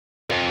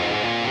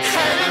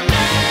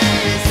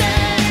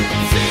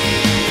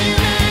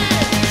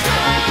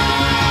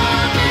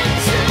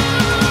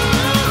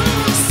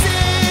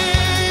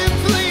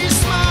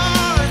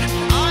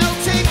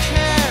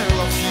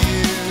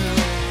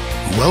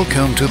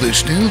Welcome to the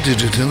Still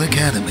Digital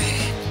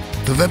Academy.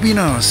 The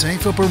webinar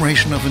Safe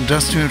Operation of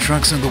Industrial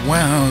Trucks in the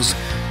Warehouse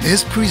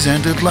is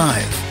presented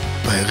live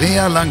by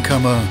Rea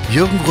Langkammer,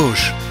 Jürgen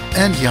Rusch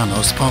and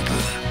Janos Poppel.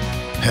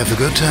 Have a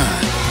good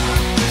time.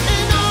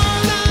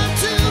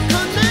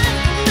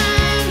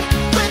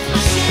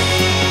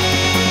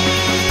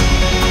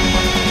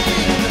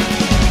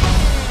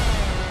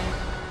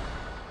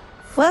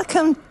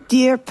 Welcome,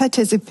 dear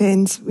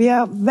participants. We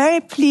are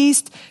very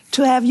pleased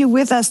to have you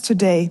with us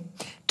today,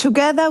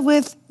 together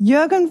with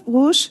Jürgen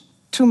Rusch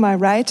to my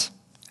right.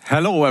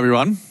 Hello,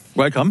 everyone.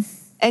 Welcome.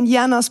 And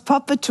Janos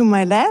Poppel to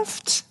my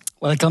left.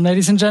 Welcome,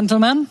 ladies and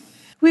gentlemen.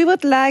 We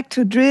would like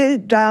to drill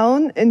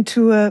down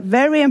into a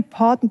very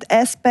important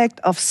aspect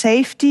of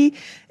safety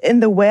in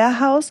the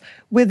warehouse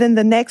within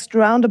the next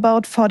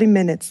roundabout 40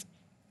 minutes.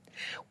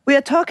 We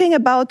are talking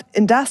about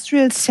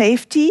industrial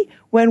safety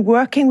when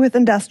working with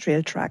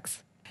industrial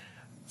trucks.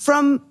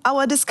 From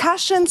our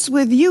discussions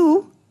with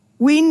you,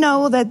 we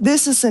know that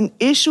this is an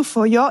issue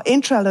for your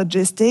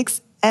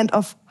intralogistics and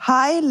of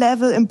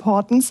high-level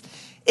importance,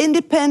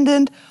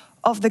 independent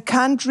of the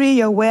country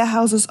your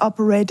warehouse is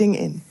operating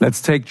in.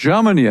 Let's take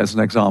Germany as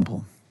an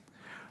example.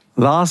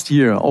 Last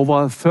year,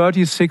 over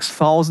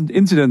 36,000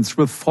 incidents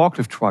with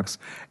forklift trucks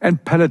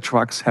and pallet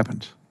trucks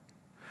happened.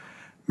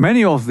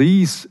 Many of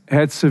these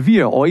had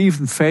severe or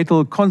even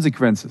fatal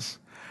consequences.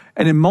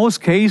 And in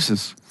most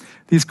cases,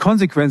 these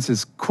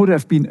consequences could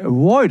have been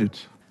avoided.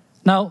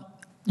 Now,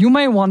 you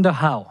may wonder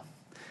how.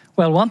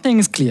 Well, one thing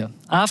is clear.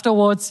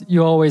 Afterwards,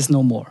 you always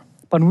know more.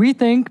 But we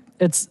think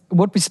it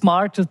would be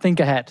smart to think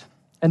ahead.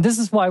 And this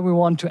is why we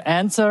want to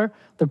answer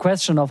the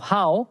question of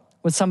how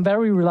with some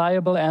very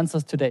reliable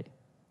answers today.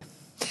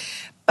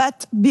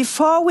 But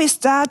before we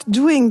start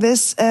doing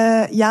this,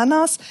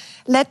 Janos,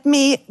 let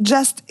me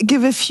just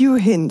give a few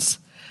hints.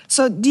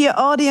 So, dear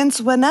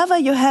audience, whenever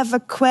you have a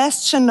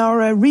question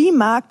or a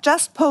remark,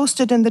 just post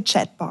it in the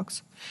chat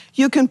box.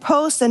 You can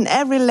post in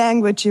every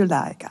language you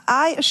like.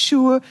 I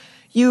assure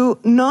you,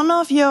 none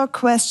of your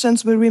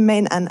questions will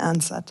remain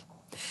unanswered.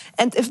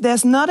 And if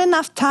there's not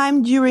enough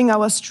time during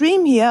our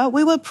stream here,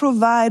 we will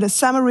provide a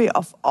summary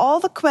of all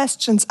the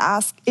questions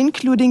asked,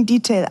 including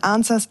detailed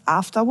answers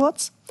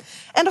afterwards.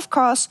 And of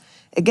course,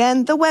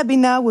 again, the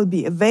webinar will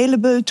be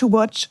available to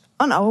watch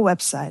on our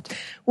website.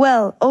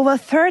 Well, over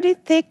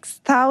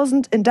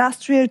 36,000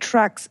 industrial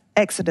trucks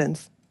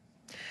accidents.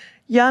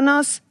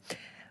 Janos,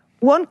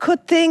 one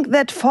could think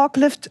that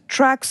forklift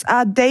trucks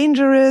are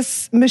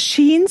dangerous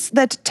machines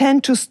that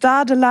tend to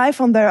start a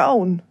life on their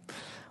own.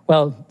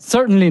 Well,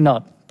 certainly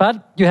not.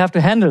 But you have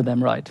to handle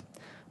them right.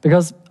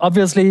 Because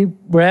obviously,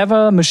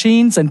 wherever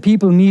machines and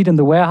people meet in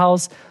the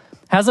warehouse,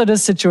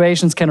 hazardous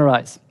situations can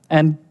arise.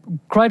 And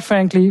quite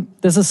frankly,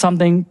 this is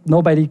something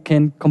nobody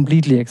can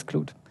completely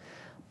exclude.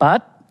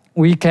 But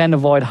we can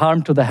avoid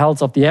harm to the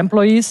health of the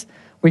employees,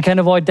 we can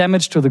avoid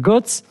damage to the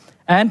goods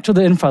and to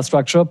the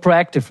infrastructure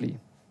proactively.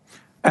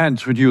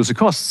 And reduce the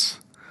costs.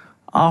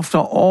 After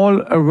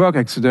all, a work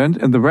accident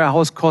in the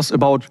warehouse costs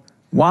about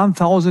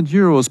 1,000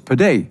 euros per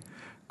day,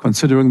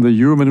 considering the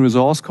human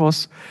resource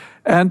costs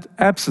and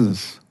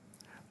absences,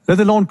 let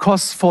alone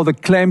costs for the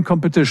claim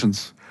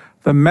competitions,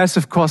 the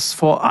massive costs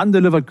for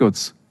undelivered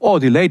goods or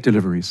delayed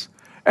deliveries,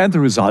 and the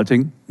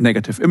resulting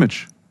negative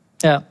image.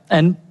 Yeah,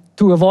 and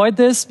to avoid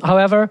this,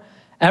 however,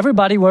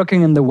 everybody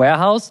working in the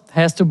warehouse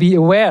has to be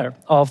aware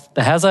of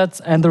the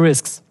hazards and the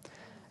risks.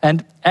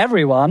 And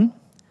everyone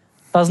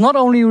does not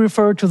only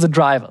refer to the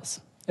drivers,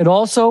 it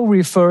also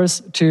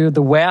refers to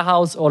the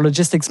warehouse or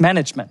logistics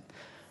management,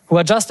 who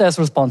are just as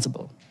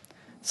responsible.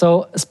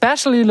 So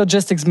especially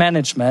logistics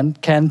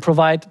management can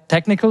provide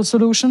technical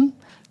solution,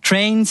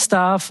 train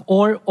staff,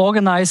 or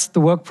organize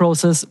the work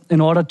process in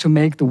order to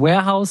make the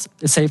warehouse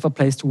a safer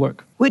place to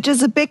work. Which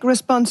is a big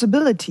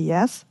responsibility,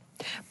 yes?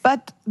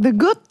 But the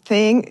good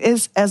thing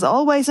is, as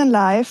always in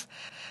life,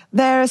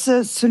 there is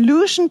a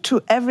solution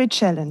to every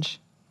challenge.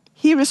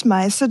 Here is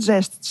my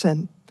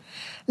suggestion.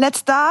 Let's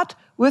start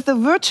with a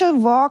virtual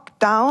walk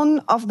down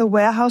of the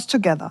warehouse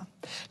together.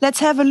 Let's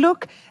have a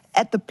look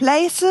at the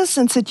places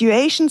and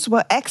situations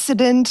where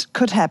accident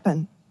could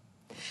happen.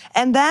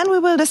 And then we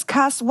will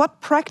discuss what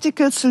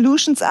practical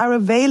solutions are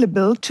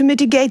available to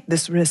mitigate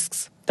these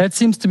risks. That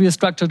seems to be a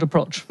structured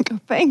approach.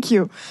 Thank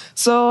you.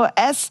 So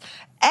as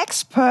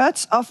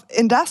experts of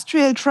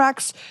industrial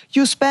trucks,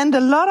 you spend a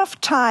lot of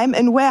time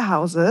in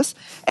warehouses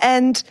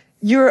and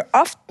you're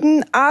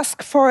often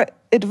asked for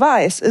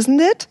advice, isn't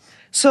it?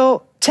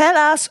 So tell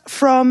us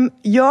from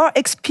your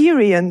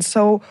experience,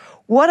 so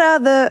what are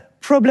the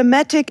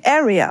problematic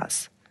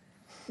areas?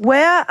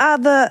 Where are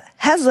the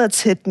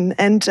hazards hidden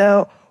and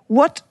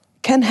what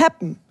can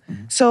happen?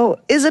 So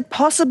is it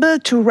possible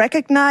to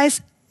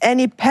recognize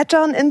any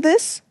pattern in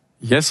this?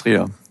 Yes,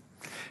 Rea.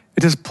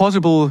 It is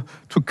possible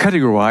to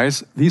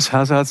categorize these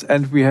hazards,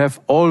 and we have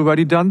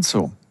already done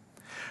so.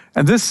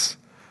 And this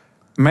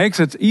makes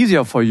it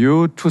easier for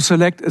you to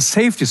select a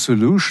safety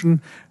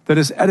solution that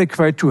is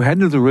adequate to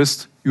handle the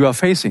risk you are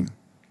facing.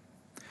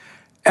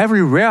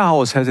 Every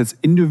warehouse has its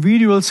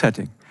individual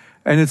setting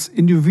and its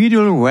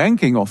individual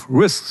ranking of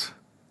risks.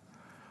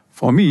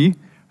 For me,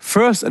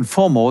 first and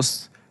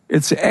foremost,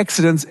 it's the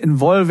accidents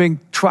involving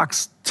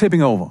trucks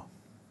tipping over.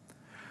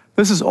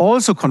 This is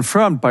also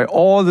confirmed by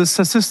all the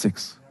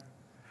statistics.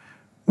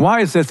 Why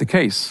is that the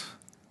case?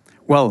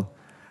 Well,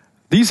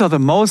 these are the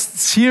most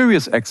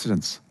serious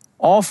accidents,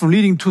 often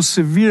leading to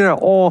severe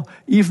or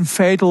even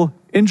fatal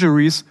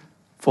injuries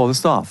for the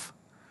staff.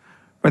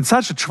 When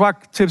such a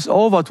truck tips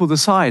over to the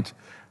side,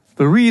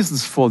 the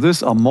reasons for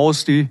this are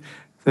mostly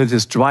that it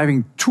is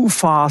driving too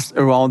fast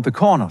around the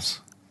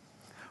corners,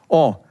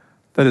 or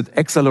that it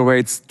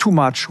accelerates too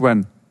much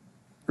when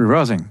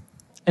reversing.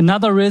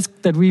 Another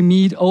risk that we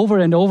meet over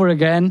and over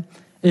again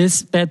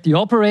is that the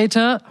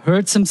operator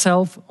hurts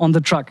himself on the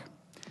truck.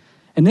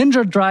 An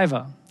injured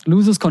driver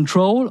loses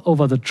control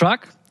over the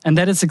truck, and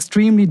that is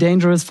extremely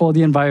dangerous for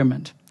the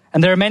environment.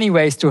 And there are many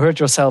ways to hurt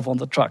yourself on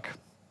the truck.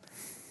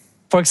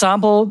 For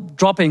example,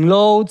 dropping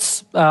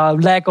loads,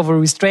 lack of a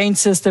restraint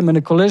system in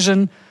a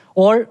collision,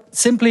 or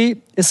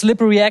simply a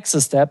slippery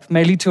access step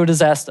may lead to a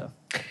disaster.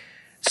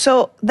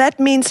 So that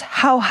means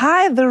how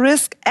high the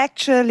risk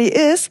actually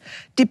is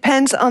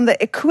depends on the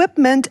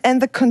equipment and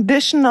the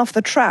condition of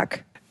the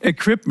truck.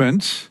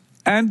 Equipment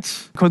and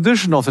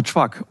condition of the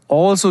truck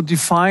also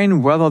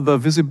define whether the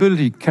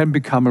visibility can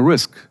become a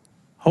risk.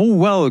 How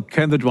well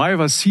can the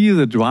driver see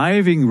the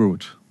driving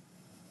route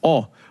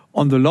or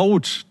on the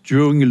load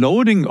during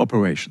loading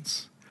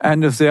operations?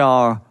 And if there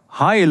are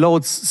high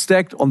loads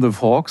stacked on the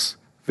forks,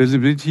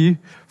 visibility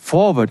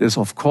forward is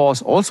of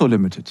course also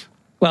limited.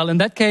 Well, in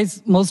that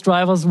case, most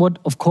drivers would,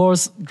 of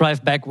course,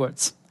 drive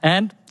backwards.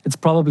 And it's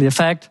probably a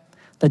fact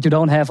that you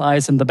don't have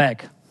eyes in the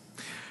back.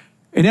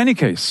 In any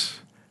case,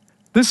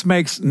 this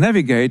makes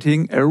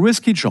navigating a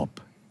risky job,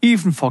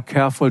 even for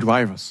careful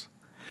drivers.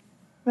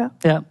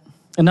 Yeah.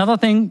 Another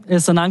thing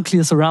is an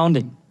unclear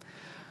surrounding.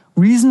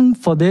 Reason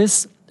for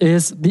this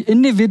is the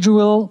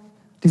individual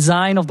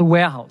design of the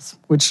warehouse,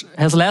 which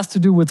has less to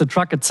do with the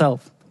truck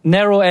itself.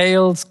 Narrow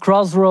aisles,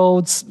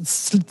 crossroads,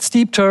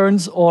 steep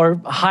turns, or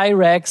high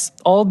racks,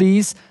 all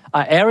these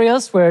are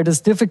areas where it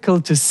is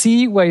difficult to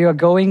see where you're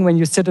going when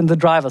you sit in the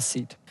driver's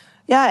seat.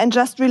 Yeah, and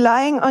just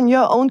relying on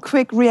your own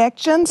quick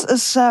reactions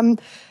is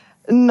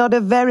not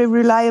a very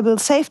reliable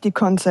safety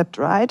concept,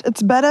 right?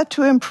 It's better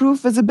to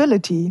improve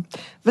visibility.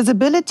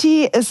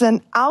 Visibility is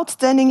an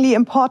outstandingly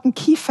important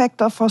key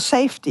factor for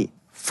safety.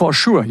 For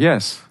sure,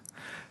 yes.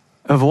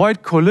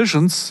 Avoid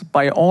collisions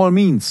by all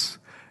means.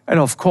 And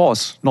of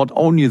course, not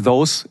only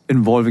those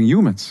involving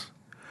humans.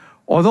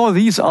 Although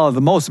these are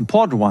the most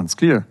important ones,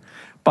 clear.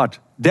 But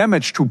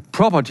damage to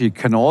property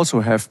can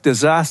also have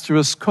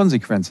disastrous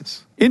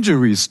consequences.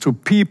 Injuries to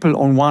people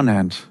on one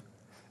hand,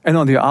 and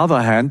on the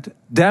other hand,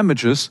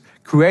 damages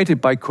created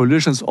by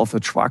collisions of the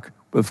truck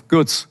with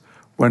goods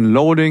when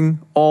loading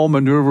or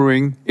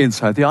maneuvering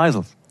inside the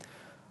aisles.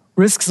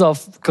 Risks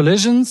of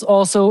collisions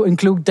also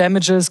include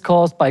damages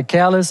caused by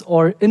careless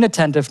or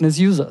inattentiveness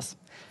users.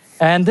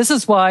 And this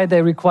is why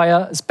they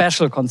require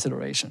special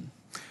consideration.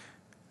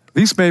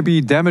 These may be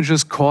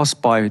damages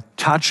caused by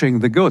touching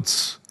the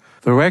goods,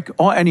 the rack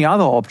or any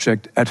other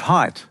object at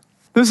height.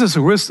 This is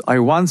a risk I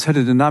once had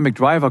a dynamic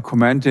driver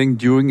commenting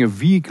during a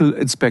vehicle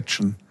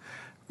inspection.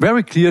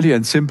 Very clearly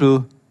and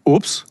simple,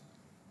 oops,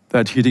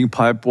 that heating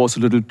pipe was a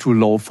little too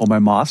low for my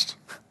mast.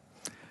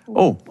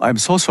 Oh, I'm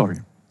so sorry.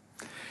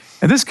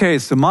 In this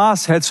case, the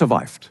mast had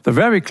survived the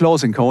very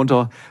close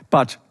encounter,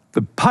 but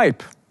the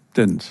pipe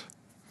didn't.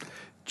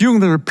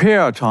 During the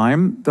repair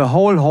time, the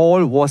whole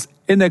hall was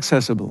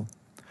inaccessible.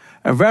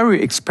 A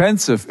very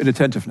expensive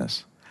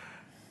inattentiveness,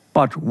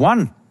 but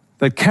one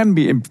that can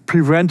be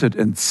prevented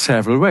in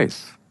several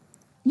ways.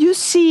 You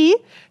see,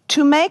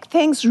 to make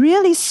things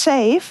really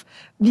safe,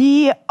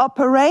 the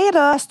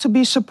operator has to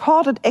be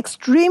supported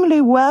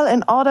extremely well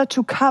in order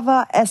to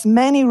cover as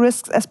many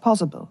risks as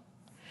possible.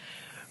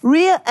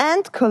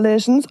 Rear-end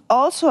collisions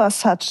also are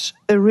such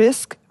a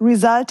risk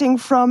resulting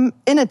from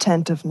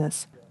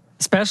inattentiveness.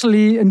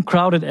 Especially in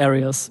crowded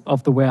areas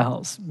of the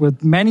warehouse.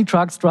 With many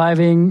trucks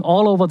driving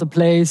all over the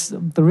place,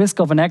 the risk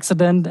of an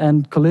accident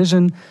and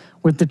collision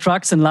with the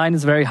trucks in line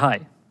is very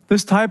high.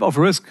 This type of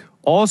risk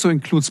also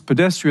includes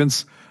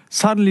pedestrians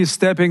suddenly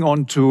stepping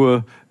onto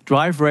a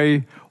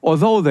driveway,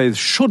 although they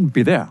shouldn't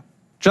be there,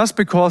 just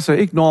because they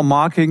ignore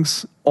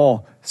markings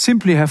or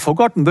simply have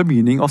forgotten the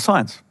meaning of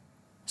signs.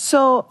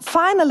 So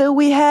finally,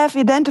 we have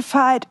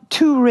identified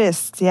two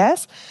risks,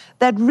 yes,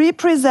 that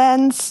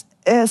represents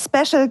a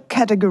special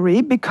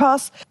category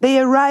because they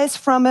arise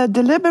from a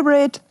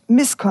deliberate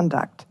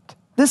misconduct.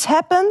 This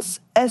happens,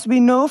 as we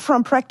know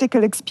from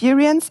practical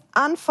experience,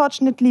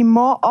 unfortunately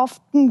more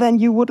often than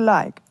you would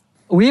like.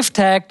 We've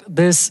tagged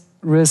this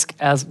risk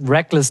as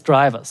reckless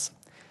drivers.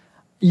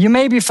 You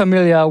may be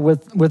familiar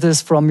with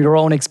this from your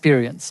own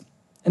experience.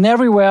 In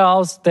every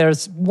warehouse,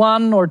 there's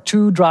one or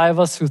two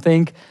drivers who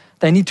think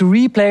they need to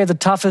replay the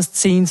toughest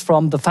scenes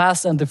from The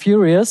Fast and the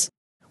Furious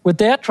with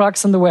their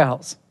trucks in the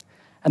warehouse.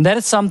 And that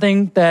is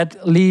something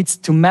that leads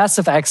to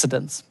massive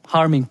accidents,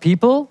 harming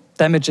people,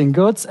 damaging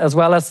goods, as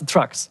well as the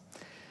trucks.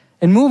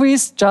 In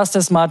movies, just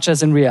as much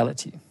as in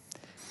reality.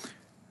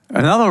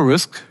 Another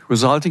risk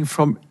resulting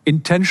from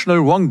intentional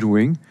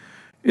wrongdoing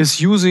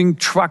is using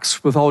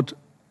trucks without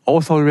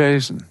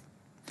authorization.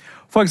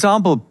 For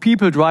example,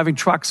 people driving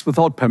trucks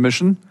without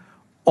permission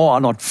or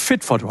are not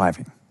fit for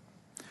driving.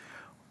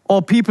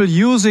 Or people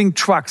using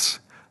trucks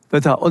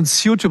that are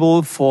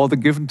unsuitable for the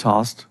given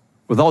task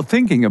without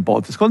thinking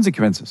about the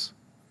consequences.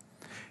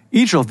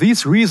 Each of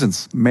these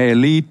reasons may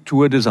lead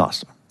to a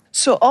disaster.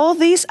 So all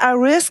these are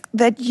risks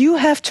that you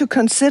have to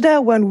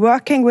consider when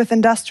working with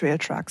industrial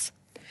trucks.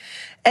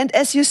 And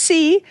as you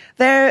see,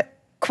 there are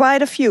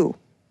quite a few.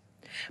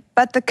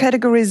 But the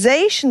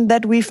categorization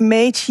that we've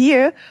made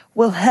here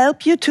will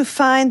help you to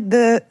find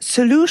the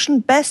solution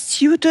best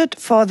suited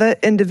for the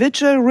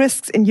individual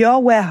risks in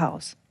your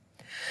warehouse.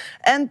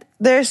 And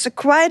there's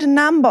quite a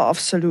number of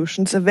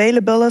solutions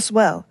available as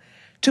well.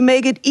 To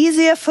make it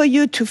easier for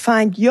you to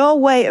find your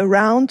way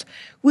around,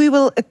 we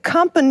will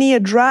accompany a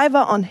driver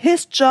on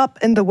his job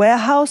in the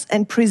warehouse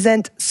and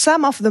present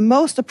some of the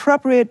most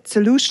appropriate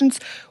solutions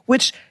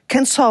which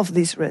can solve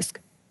these risks.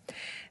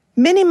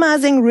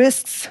 Minimizing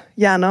risks,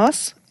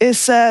 Janos, is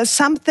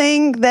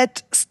something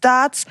that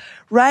starts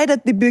right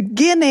at the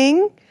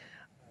beginning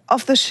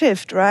of the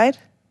shift, right?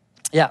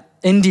 Yeah,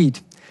 indeed.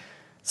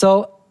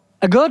 So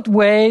a good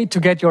way to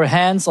get your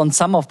hands on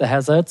some of the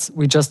hazards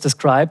we just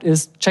described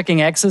is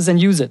checking access and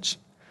usage,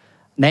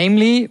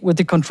 namely with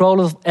the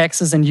control of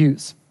access and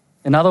use.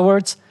 In other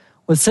words,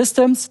 with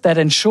systems that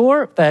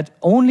ensure that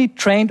only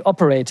trained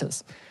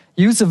operators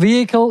use a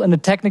vehicle in a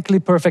technically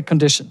perfect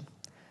condition.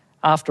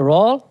 After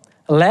all,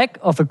 a lack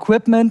of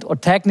equipment or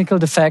technical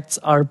defects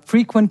are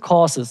frequent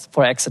causes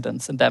for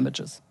accidents and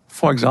damages.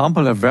 For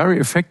example, a very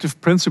effective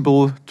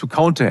principle to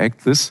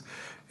counteract this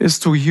is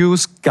to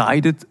use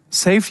guided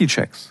safety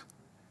checks.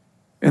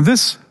 In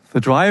this, the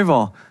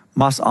driver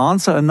must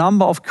answer a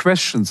number of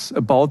questions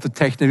about the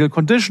technical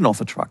condition of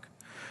the truck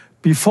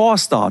before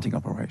starting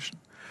operation,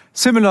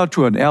 similar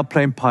to an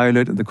airplane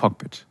pilot in the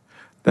cockpit,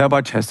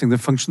 thereby testing the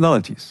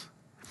functionalities.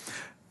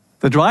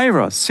 The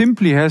driver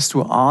simply has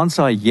to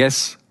answer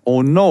yes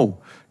or no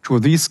to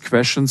these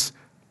questions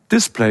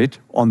displayed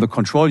on the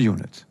control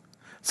unit,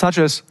 such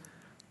as,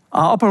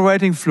 are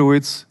operating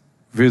fluids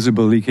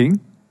visible leaking?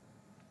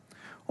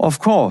 Of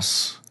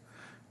course,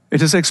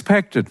 it is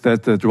expected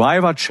that the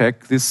driver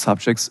check these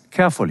subjects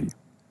carefully.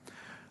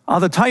 Are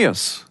the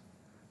tires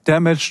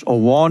damaged or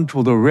worn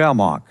to the rear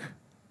mark?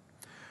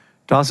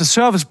 Does the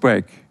service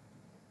brake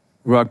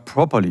work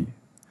properly?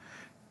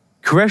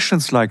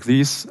 Questions like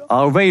these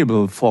are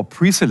available for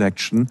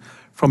pre-selection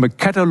from a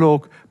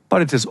catalog,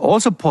 but it is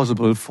also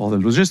possible for the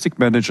logistic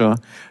manager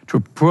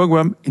to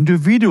program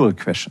individual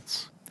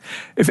questions.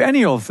 If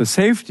any of the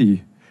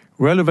safety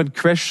relevant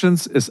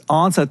questions is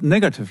answered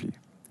negatively,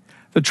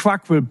 the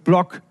truck will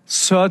block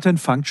certain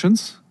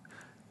functions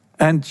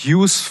and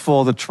use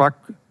for the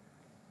truck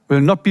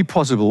will not be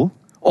possible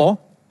or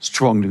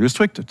strongly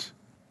restricted.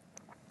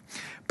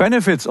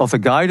 Benefits of the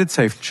guided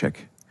safety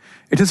check.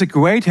 It is a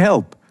great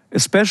help,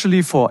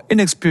 especially for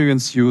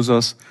inexperienced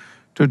users,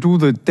 to do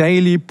the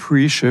daily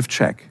pre-shift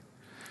check.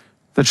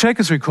 The check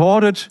is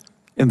recorded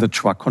in the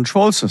truck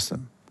control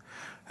system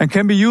and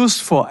can be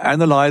used for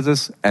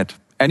analysis at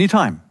any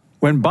time.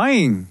 When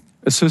buying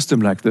a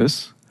system like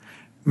this,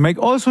 make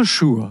also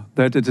sure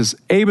that it is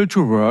able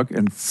to work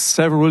in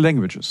several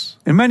languages.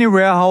 In many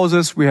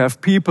warehouses, we have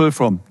people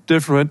from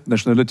different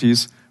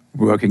nationalities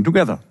working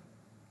together.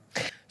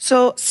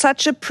 So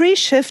such a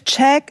pre-shift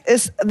check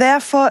is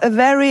therefore a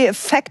very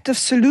effective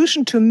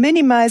solution to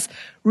minimize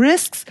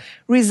risks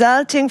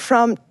resulting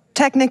from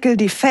technical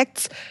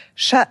defects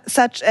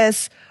such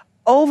as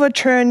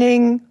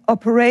overturning,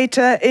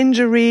 operator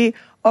injury,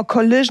 or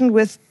collision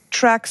with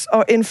trucks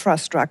or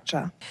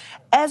infrastructure.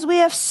 As we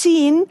have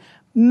seen,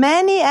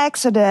 many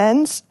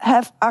accidents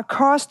are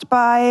caused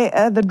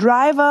by the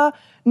driver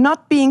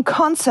not being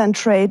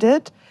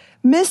concentrated,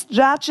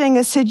 misjudging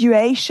a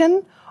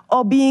situation,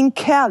 or being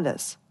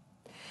careless.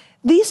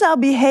 These are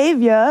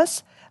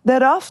behaviors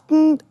that are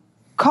often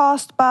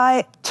caused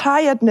by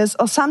tiredness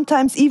or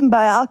sometimes even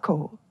by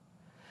alcohol.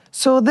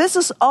 So this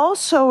is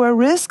also a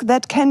risk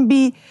that can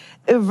be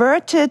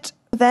averted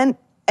than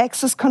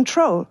access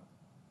control.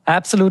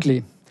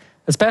 Absolutely,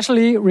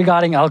 especially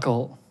regarding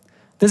alcohol.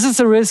 This is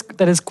a risk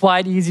that is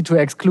quite easy to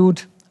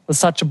exclude with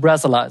such a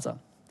breathalyzer.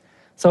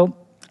 So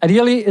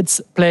ideally,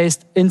 it's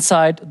placed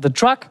inside the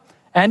truck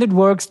and it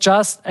works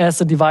just as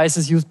the device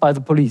is used by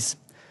the police.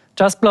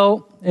 Just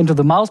blow into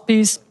the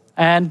mouthpiece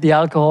and the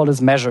alcohol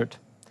is measured.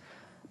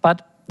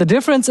 But the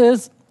difference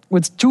is,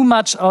 with too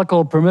much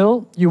alcohol per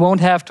mil, you won't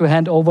have to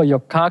hand over your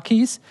car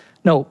keys.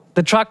 No,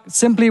 the truck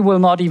simply will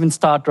not even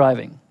start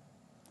driving.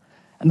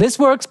 And this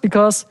works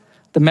because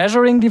the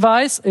measuring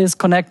device is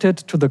connected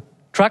to the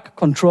truck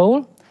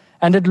control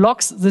and it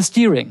locks the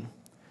steering.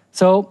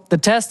 So the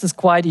test is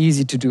quite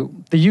easy to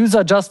do. The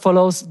user just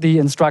follows the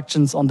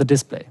instructions on the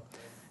display.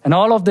 And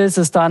all of this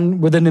is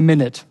done within a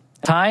minute.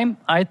 Time,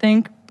 I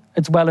think,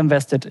 it's well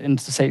invested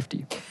into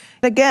safety.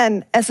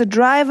 Again, as a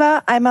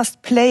driver, I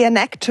must play an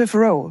active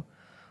role.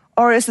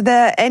 Or is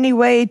there any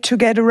way to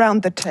get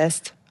around the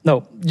test?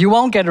 No, you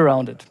won't get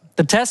around it.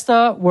 The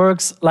tester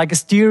works like a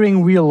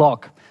steering wheel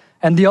lock.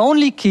 And the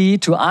only key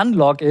to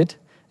unlock it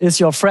is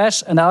your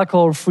fresh and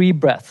alcohol-free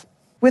breath.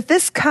 With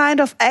this kind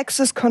of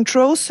access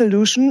control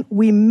solution,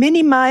 we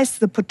minimize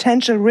the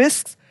potential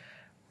risks,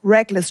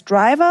 reckless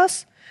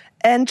drivers,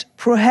 and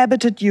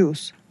prohibited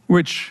use.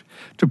 Which,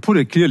 to put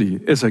it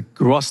clearly, is a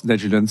gross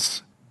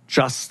negligence,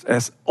 just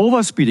as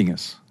overspeeding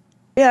is.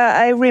 Yeah,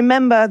 I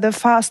remember the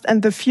Fast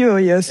and the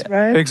Furious,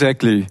 right?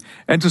 Exactly.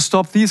 And to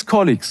stop these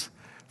colleagues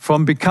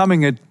from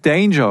becoming a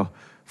danger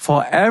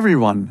for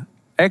everyone,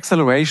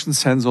 acceleration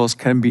sensors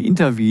can be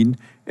intervened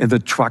in the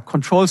truck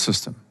control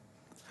system.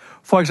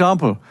 For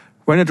example,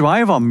 when a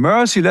driver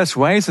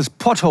mercilessly raises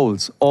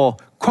potholes or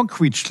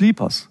concrete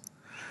sleepers,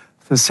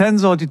 the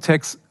sensor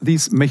detects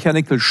these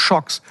mechanical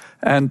shocks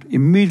and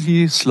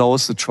immediately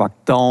slows the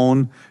truck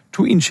down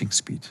to inching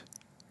speed,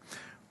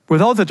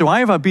 without the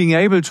driver being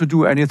able to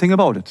do anything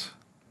about it.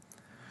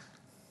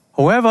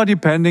 However,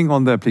 depending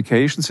on the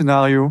application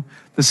scenario,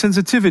 the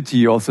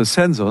sensitivity of the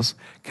sensors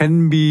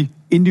can be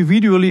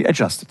individually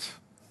adjusted.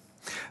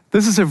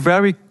 This is a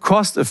very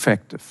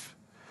cost-effective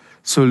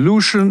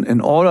solution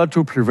in order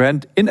to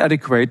prevent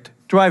inadequate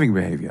driving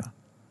behavior.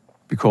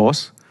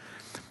 Because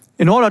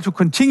in order to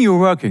continue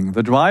working,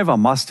 the driver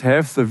must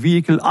have the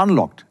vehicle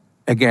unlocked,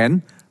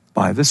 again,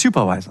 by the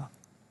supervisor.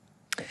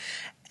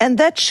 And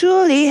that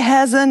surely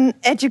has an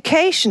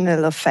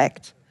educational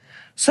effect.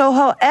 So,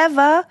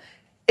 however,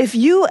 if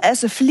you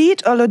as a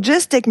fleet or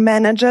logistic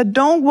manager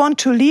don't want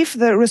to leave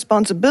the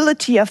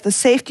responsibility of the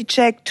safety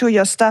check to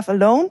your staff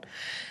alone,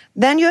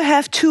 then you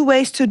have two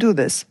ways to do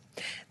this.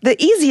 The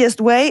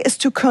easiest way is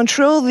to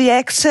control the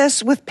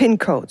access with PIN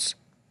codes.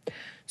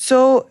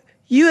 So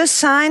you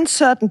assign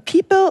certain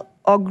people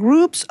or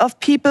groups of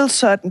people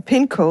certain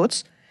PIN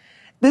codes.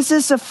 This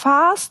is a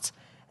fast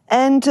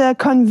and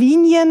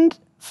convenient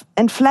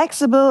and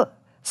flexible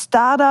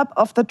startup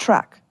of the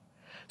truck.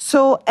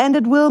 And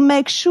it will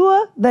make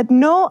sure that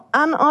no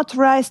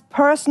unauthorized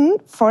person,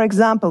 for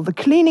example, the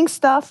cleaning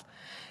staff,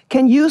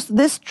 can use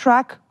this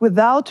truck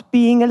without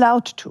being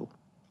allowed to.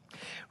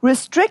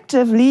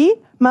 Restrictively,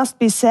 must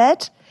be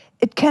said,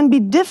 it can be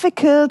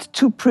difficult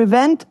to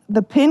prevent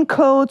the PIN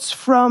codes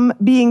from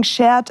being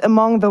shared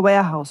among the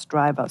warehouse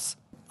drivers.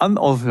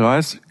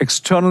 Unauthorized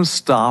external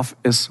staff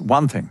is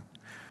one thing,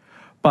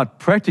 but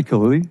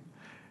practically,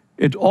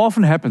 it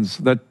often happens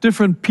that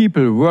different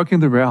people working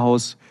in the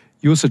warehouse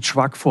use a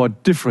truck for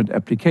different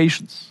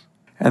applications.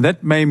 And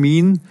that may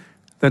mean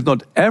that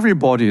not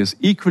everybody is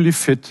equally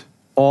fit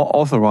or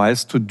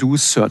authorized to do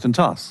certain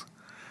tasks.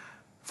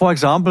 For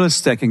example,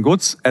 stacking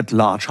goods at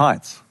large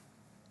heights.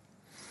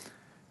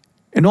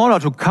 In order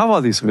to cover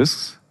these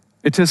risks,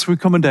 it is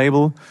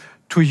recommendable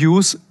to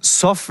use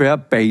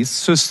software-based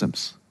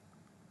systems.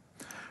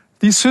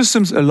 These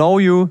systems allow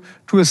you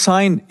to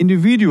assign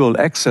individual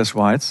access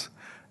rights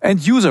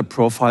and user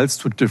profiles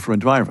to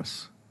different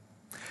drivers.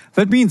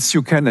 That means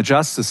you can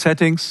adjust the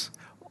settings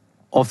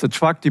of the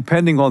truck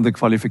depending on the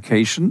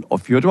qualification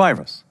of your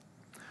drivers.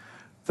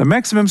 The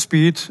maximum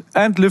speed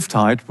and lift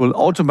height will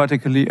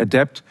automatically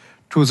adapt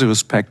to the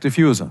respective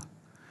user.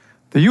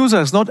 The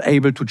user is not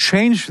able to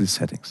change these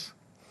settings.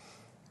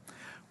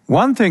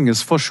 One thing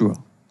is for sure.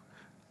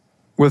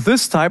 With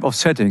this type of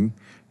setting,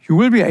 you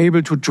will be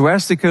able to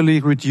drastically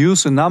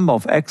reduce the number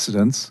of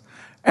accidents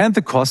and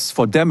the costs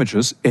for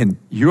damages in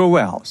your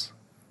warehouse.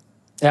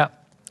 Yeah,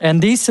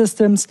 and these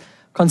systems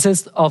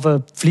consist of a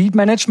fleet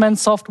management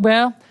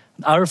software,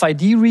 an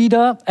RFID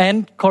reader,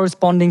 and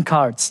corresponding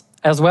cards,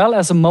 as well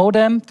as a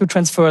modem to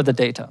transfer the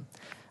data.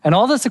 And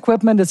all this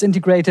equipment is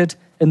integrated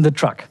in the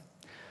truck.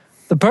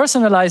 The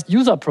personalized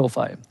user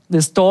profile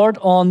is stored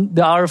on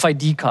the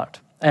RFID card.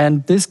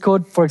 And this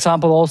could, for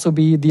example, also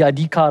be the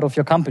ID card of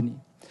your company.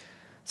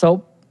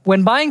 So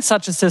when buying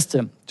such a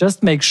system,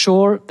 just make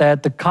sure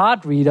that the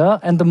card reader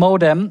and the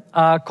modem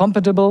are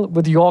compatible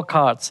with your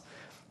cards.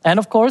 And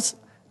of course,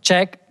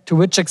 check to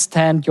which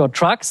extent your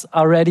trucks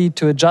are ready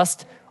to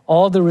adjust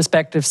all the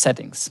respective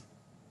settings.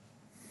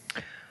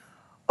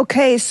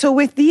 Okay, so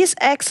with these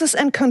access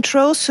and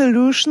control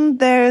solutions,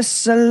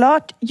 there's a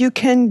lot you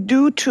can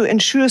do to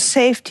ensure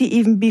safety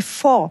even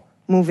before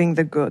moving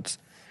the goods.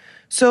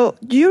 So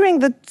during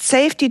the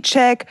safety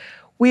check,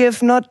 we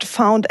have not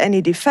found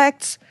any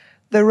defects.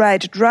 The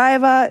right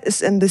driver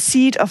is in the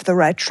seat of the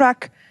right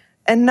truck.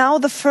 And now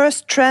the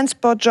first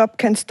transport job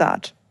can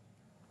start.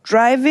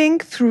 Driving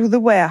through the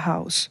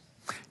warehouse.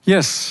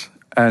 Yes,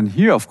 and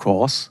here, of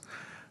course,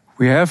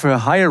 we have a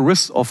higher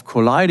risk of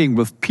colliding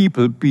with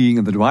people being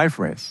in the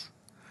driveways.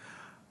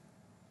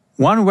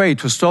 One way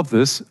to stop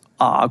this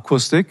are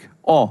acoustic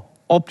or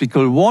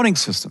optical warning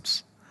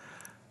systems.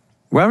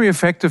 Very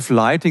effective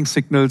lighting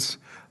signals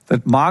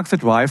that mark the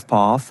drive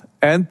path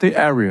and the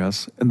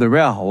areas in the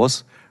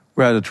warehouse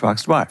where the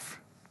trucks drive.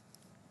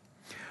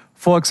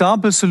 For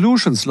example,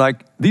 solutions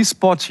like this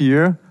spot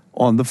here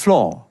on the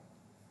floor.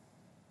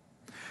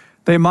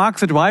 They mark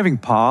the driving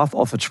path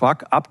of the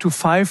truck up to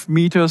 5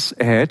 meters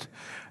ahead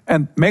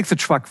and make the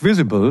truck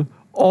visible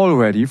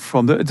already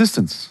from the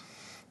distance.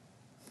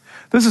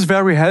 This is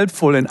very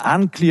helpful in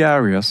unclear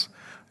areas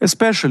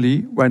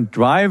especially when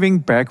driving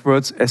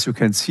backwards, as you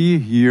can see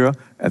here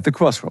at the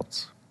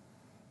crossroads.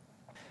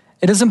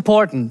 It is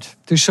important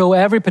to show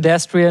every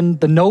pedestrian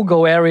the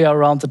no-go area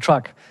around the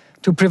truck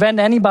to prevent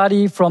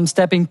anybody from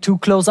stepping too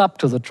close up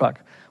to the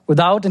truck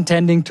without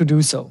intending to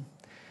do so.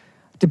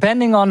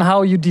 Depending on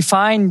how you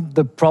define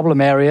the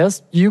problem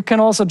areas, you can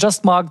also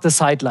just mark the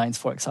sidelines,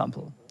 for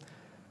example.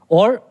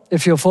 Or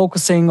if you're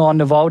focusing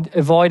on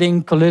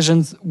avoiding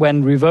collisions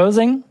when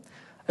reversing,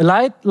 a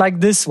light like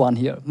this one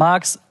here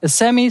marks a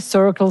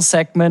semicircle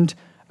segment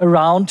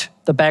around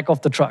the back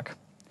of the truck.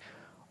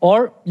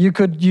 Or you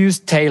could use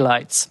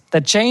taillights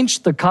that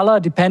change the color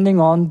depending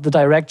on the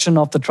direction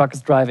of the truck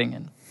is driving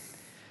in.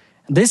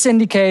 And this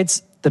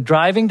indicates the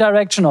driving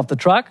direction of the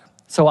truck,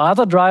 so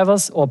other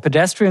drivers or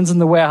pedestrians in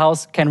the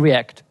warehouse can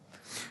react.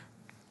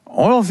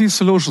 All of these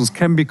solutions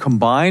can be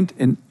combined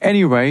in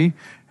any way,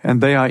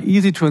 and they are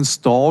easy to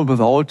install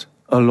without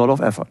a lot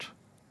of effort.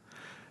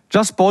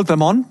 Just bolt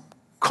them on,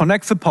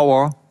 connect the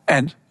power,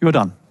 and you're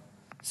done.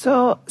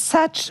 So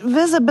such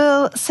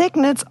visible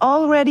signals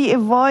already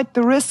avoid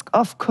the risk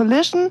of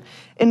collision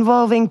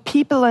involving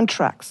people and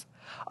trucks.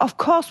 Of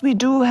course, we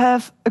do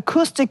have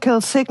acoustical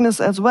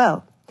signals as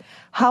well.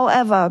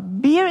 However,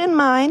 bear in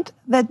mind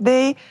that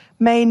they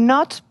may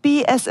not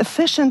be as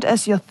efficient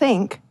as you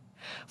think.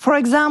 For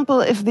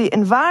example, if the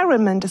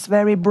environment is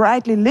very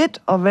brightly lit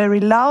or very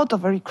loud or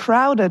very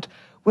crowded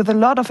with a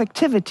lot of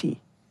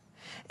activity.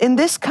 In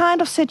this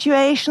kind of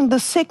situation, the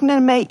signal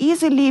may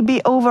easily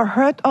be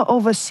overheard or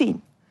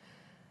overseen.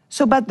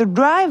 But the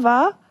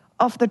driver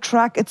of the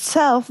truck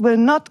itself will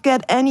not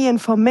get any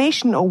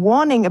information or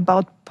warning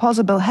about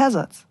possible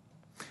hazards.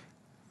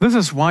 This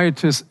is why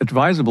it is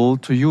advisable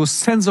to use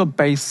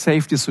sensor-based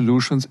safety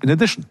solutions in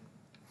addition,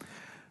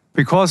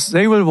 because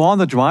they will warn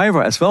the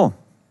driver as well.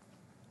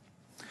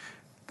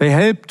 They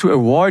help to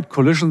avoid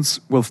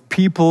collisions with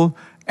people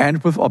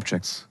and with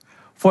objects.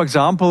 For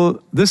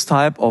example, this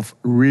type of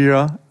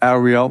rear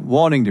area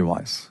warning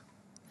device.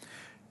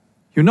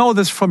 You know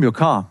this from your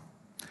car.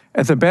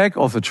 At the back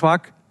of the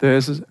truck, there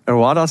is a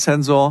radar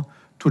sensor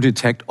to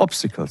detect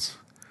obstacles.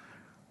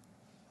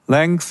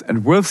 Length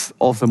and width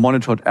of the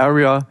monitored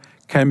area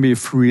can be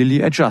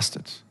freely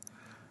adjusted.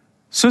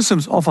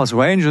 Systems offers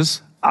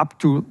ranges up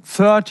to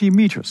 30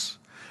 meters.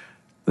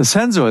 The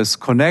sensor is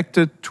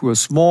connected to a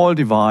small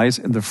device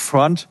in the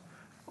front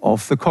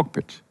of the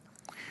cockpit.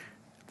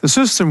 The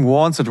system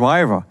warns the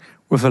driver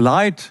with a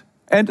light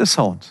and a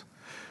sound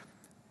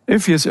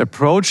if he is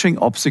approaching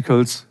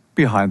obstacles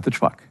behind the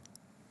truck.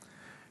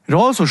 It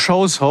also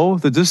shows how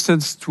the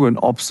distance to an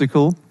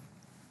obstacle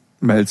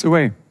melts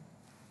away.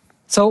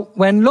 So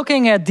when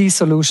looking at these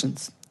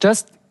solutions,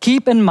 just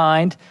keep in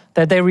mind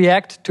that they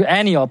react to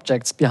any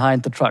objects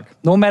behind the truck,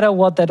 no matter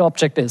what that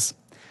object is.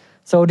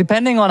 So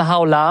depending on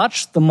how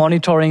large the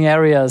monitoring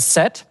area is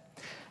set,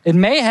 it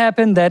may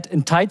happen that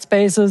in tight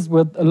spaces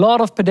with a lot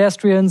of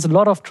pedestrians, a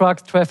lot of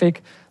truck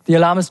traffic, the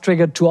alarm is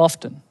triggered too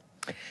often.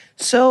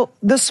 So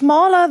the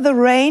smaller the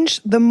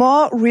range, the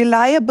more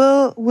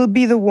reliable will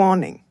be the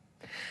warning.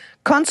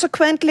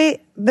 Consequently,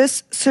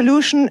 this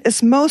solution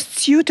is most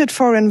suited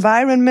for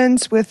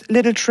environments with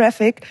little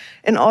traffic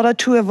in order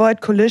to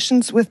avoid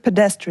collisions with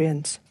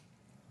pedestrians.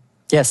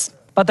 Yes,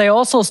 but they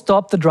also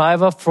stop the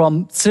driver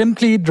from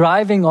simply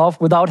driving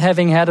off without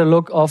having had a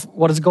look of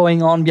what is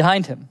going on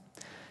behind him.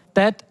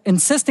 That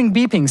insisting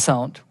beeping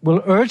sound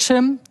will urge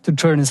him to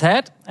turn his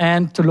head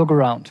and to look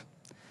around.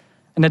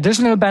 An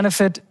additional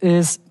benefit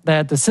is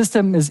that the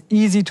system is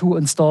easy to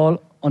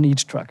install on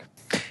each truck.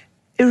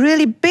 A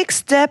really big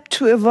step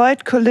to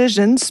avoid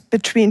collisions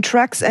between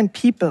trucks and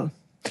people.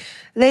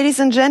 Ladies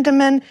and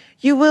gentlemen,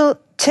 you will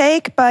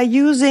take by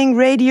using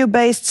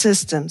radio-based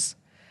systems.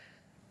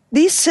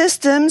 These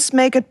systems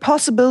make it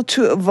possible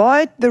to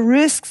avoid the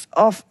risks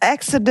of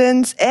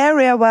accidents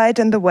area-wide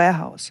in the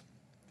warehouse.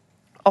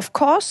 Of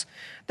course,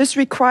 this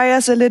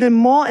requires a little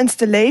more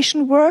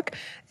installation work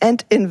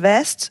and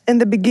invest in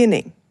the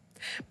beginning.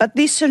 But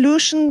these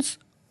solutions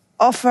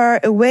offer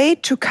a way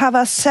to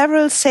cover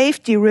several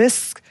safety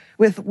risks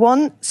with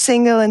one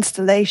single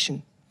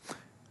installation.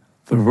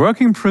 The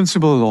working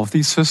principle of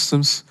these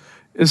systems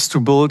is to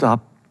build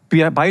up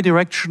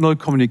bidirectional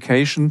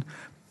communication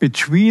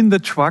between the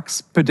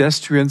trucks,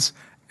 pedestrians,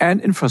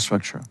 and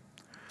infrastructure,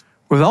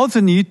 without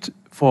the need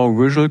for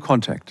visual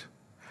contact.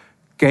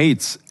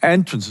 Gates,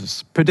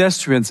 entrances,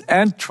 pedestrians,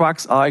 and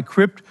trucks are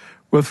equipped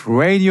with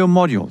radio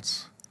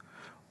modules.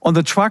 On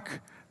the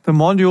truck, the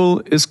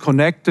module is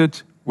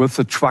connected with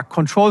the truck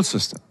control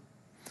system.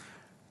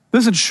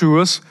 This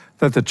ensures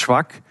that the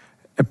truck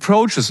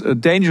approaches a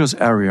dangerous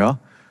area.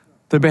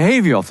 The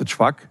behavior of the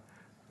truck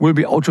will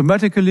be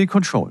automatically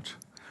controlled.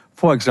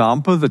 For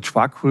example, the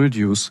truck will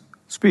reduce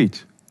speed.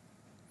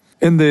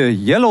 In the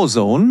yellow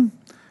zone,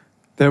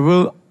 there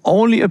will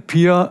only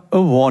appear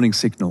a warning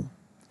signal.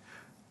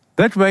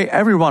 That way,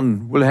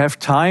 everyone will have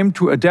time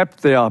to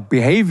adapt their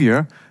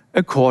behavior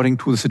according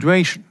to the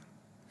situation.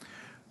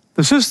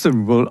 The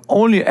system will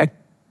only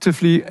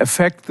actively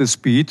affect the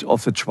speed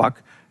of the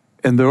truck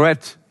in the red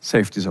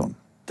safety zone.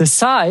 The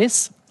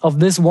size of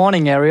these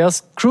warning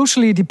areas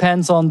crucially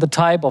depends on the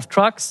type of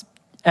trucks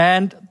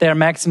and their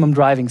maximum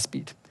driving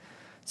speed.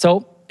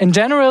 So, in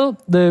general,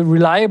 the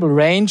reliable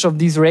range of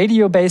these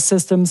radio-based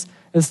systems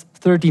is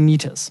 30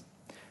 meters.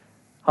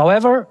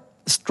 However,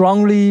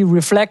 strongly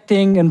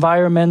reflecting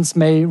environments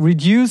may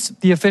reduce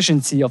the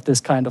efficiency of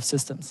this kind of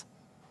systems.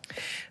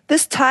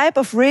 This type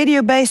of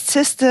radio-based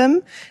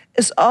system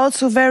is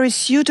also very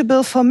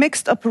suitable for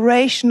mixed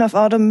operation of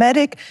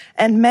automatic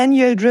and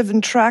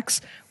manual-driven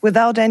trucks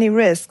without any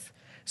risks.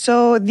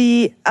 So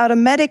the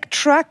automatic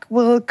truck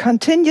will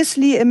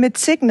continuously emit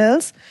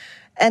signals,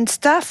 and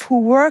staff who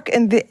work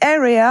in the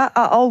area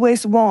are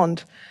always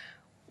warned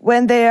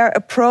when they are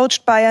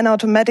approached by an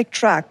automatic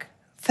truck,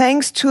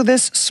 thanks to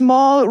this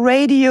small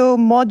radio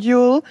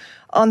module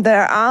on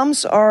their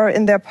arms or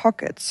in their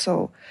pockets.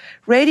 So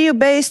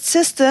radio-based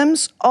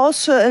systems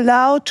also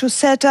allow to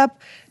set up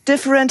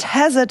different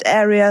hazard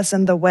areas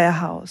in the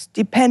warehouse,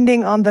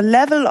 depending on the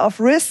level of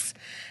risks,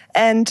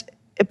 and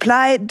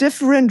apply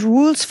different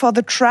rules for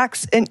the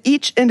trucks in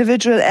each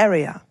individual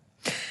area.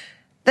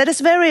 That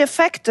is very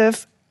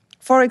effective,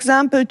 for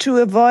example, to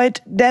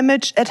avoid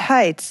damage at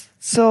heights.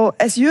 So,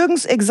 as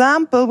Jürgen's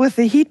example with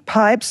the heat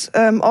pipes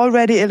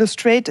already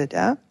illustrated,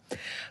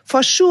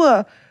 for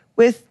sure,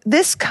 with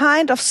this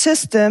kind of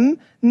system,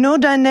 no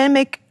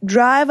dynamic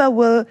driver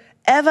will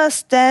ever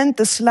stand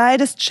the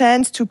slightest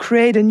chance to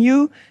create a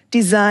new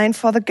design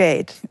for the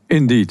gate.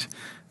 Indeed,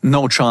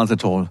 no chance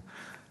at all.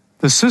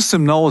 The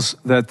system knows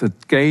that the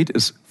gate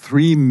is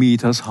 3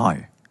 meters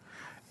high.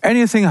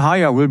 Anything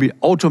higher will be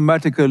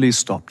automatically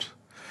stopped.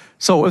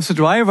 So if the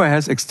driver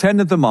has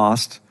extended the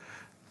mast,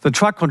 the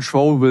truck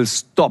control will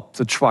stop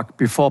the truck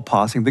before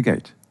passing the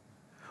gate.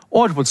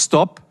 Or it would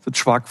stop the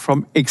truck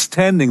from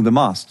extending the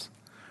mast.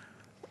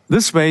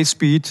 This way,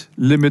 speed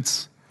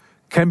limits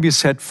can be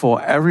set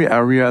for every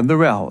area in the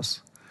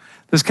warehouse.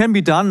 This can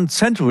be done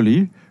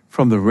centrally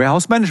from the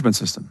warehouse management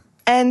system.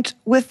 And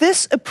with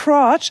this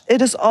approach,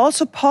 it is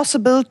also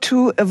possible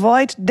to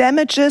avoid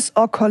damages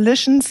or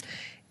collisions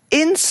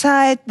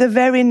inside the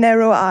very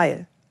narrow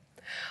aisle.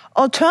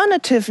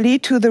 Alternatively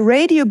to the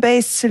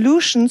radio-based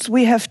solutions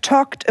we have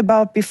talked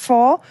about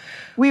before,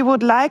 we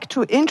would like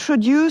to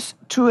introduce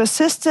to a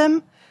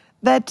system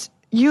that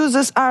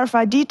uses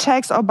RFID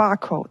tags or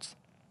barcodes.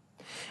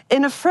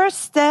 In a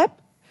first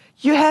step,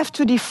 you have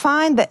to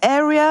define the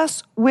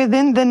areas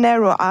within the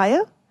narrow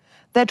aisle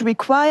that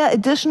require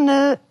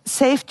additional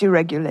safety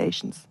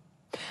regulations.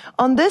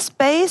 On this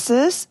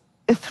basis,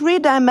 a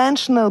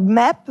 3-dimensional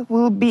map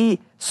will be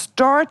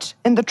stored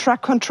in the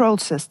truck control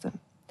system.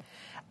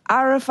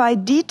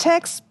 RFID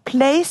tags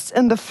placed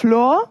in the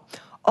floor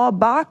or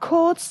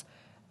barcodes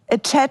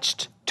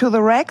attached to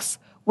the racks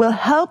will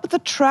help the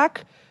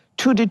truck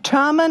to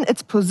determine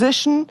its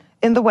position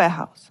in the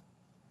warehouse.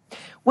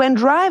 When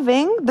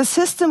driving, the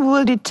system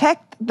will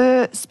detect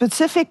the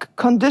specific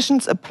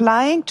conditions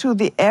applying to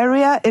the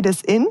area it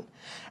is in,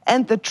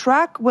 and the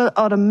truck will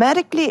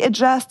automatically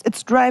adjust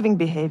its driving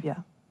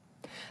behavior.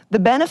 The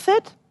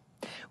benefit?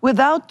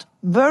 Without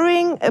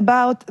worrying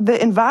about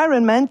the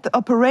environment, the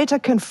operator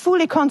can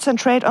fully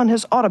concentrate on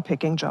his order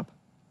picking job,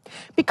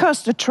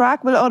 because the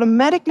truck will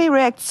automatically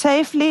react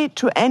safely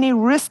to any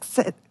risk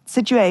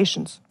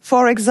situations.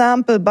 For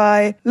example,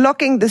 by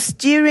locking the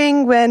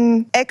steering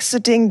when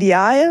exiting the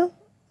aisle,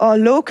 or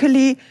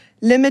locally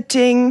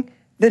limiting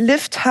the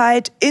lift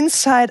height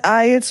inside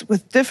aisles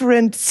with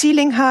different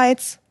ceiling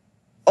heights,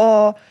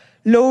 or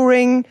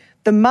lowering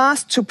the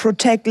mast to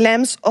protect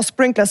lamps or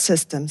sprinkler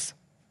systems.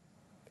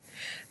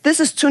 This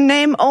is to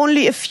name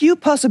only a few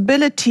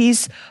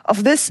possibilities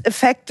of this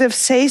effective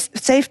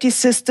safety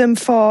system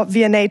for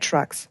VNA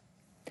trucks.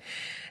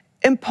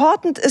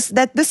 Important is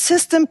that this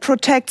system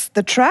protects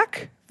the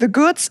truck, the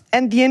goods,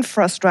 and the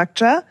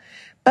infrastructure,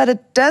 but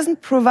it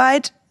doesn't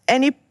provide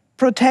any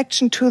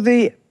protection to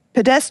the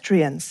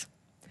pedestrians.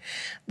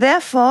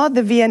 Therefore,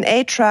 the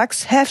VNA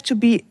trucks have to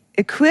be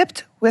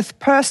equipped with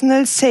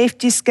personal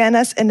safety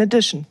scanners in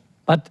addition.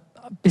 But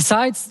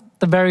besides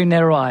the very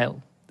narrow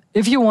aisle,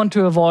 if you want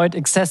to avoid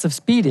excessive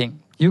speeding,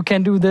 you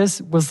can do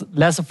this with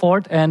less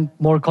effort and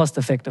more cost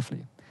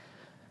effectively.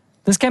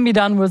 This can be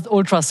done with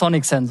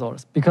ultrasonic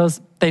sensors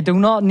because they do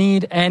not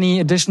need any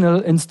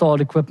additional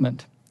installed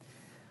equipment.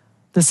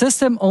 The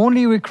system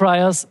only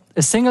requires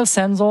a single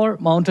sensor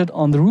mounted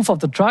on the roof of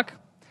the truck,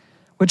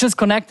 which is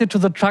connected to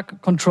the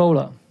truck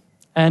controller.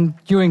 And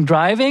during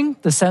driving,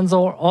 the sensor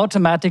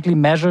automatically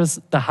measures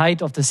the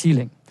height of the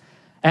ceiling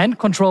and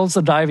controls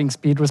the driving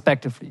speed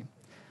respectively,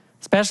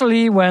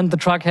 especially when the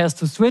truck has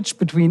to switch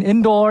between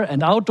indoor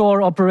and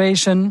outdoor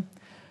operation.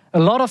 A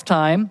lot of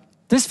time,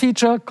 this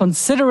feature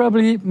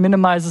considerably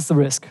minimizes the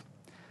risk.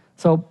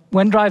 So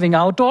when driving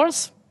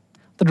outdoors,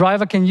 the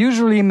driver can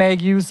usually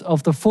make use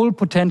of the full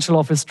potential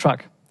of his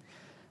truck.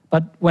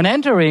 But when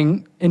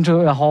entering into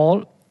a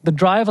hall, the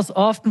drivers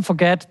often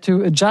forget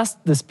to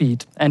adjust the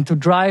speed and to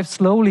drive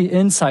slowly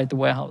inside the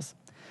warehouse.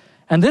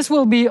 And this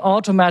will be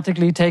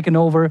automatically taken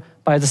over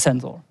by the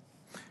sensor.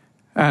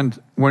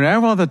 And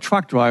whenever the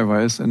truck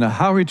driver is in a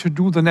hurry to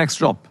do the next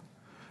job,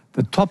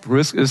 the top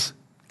risk is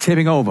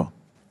tipping over.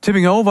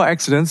 tipping over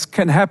accidents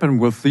can happen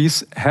with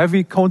these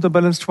heavy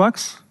counterbalance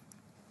trucks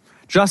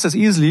just as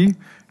easily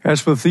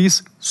as with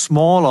these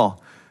smaller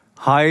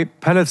high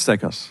pallet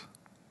stackers.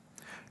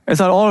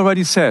 As I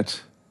already said,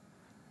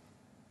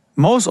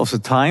 most of the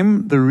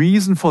time the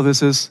reason for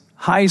this is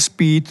high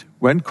speed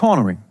when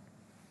cornering.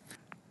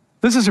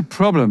 This is a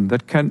problem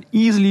that can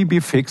easily be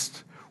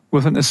fixed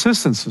with an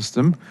assistance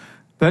system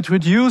that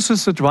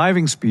reduces the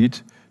driving speed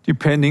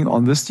depending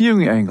on the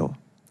steering angle.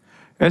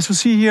 As you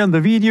see here in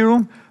the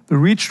video, the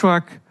reach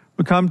truck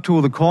will come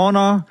to the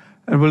corner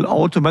and will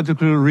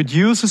automatically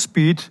reduce the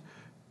speed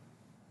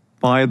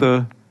by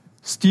the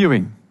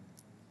steering.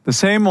 The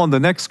same on the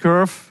next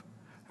curve,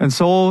 and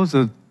so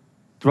the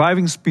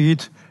driving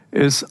speed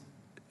is, in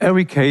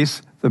every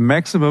case, the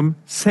maximum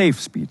safe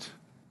speed.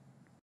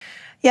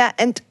 Yeah,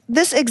 and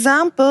this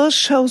example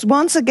shows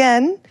once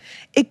again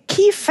a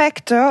key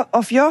factor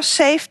of your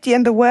safety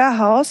in the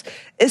warehouse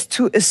is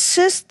to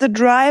assist the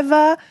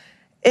driver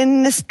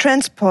in his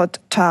transport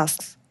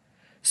tasks.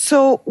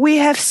 So we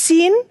have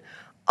seen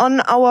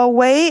on our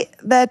way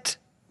that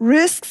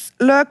risks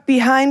lurk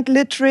behind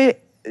literally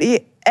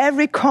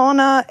every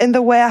corner in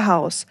the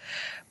warehouse.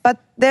 But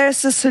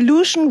there's a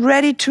solution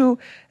ready to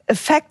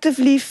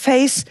effectively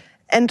face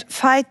and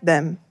fight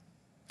them.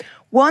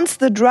 Once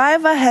the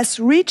driver has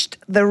reached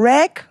the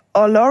rack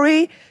or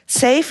lorry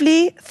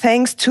safely,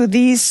 thanks to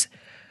these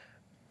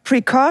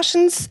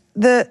precautions,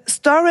 the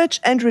storage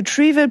and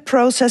retrieval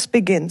process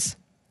begins.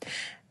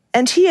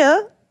 And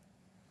here,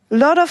 a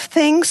lot of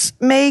things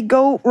may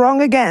go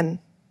wrong again.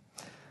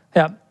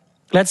 Yeah,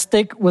 let's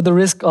stick with the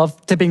risk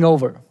of tipping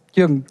over.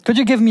 Jürgen, could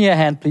you give me a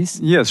hand, please?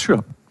 Yes,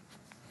 sure.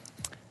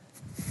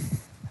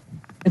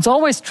 It's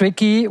always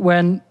tricky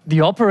when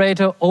the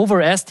operator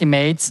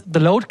overestimates the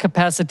load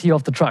capacity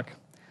of the truck.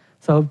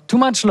 So too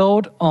much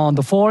load on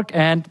the fork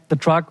and the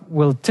truck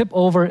will tip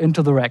over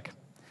into the rack.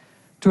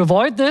 To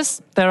avoid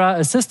this, there are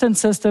assistance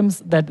systems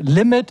that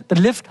limit the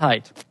lift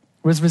height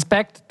with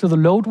respect to the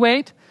load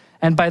weight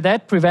and by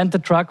that prevent the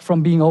truck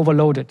from being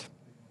overloaded.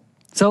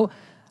 So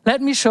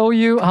let me show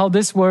you how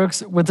this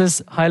works with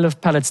this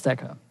high-lift pallet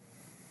stacker.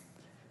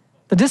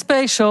 The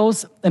display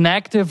shows an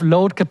active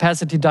load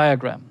capacity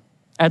diagram.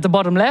 At the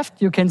bottom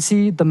left, you can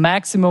see the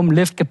maximum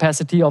lift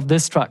capacity of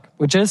this truck,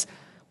 which is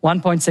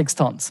 1.6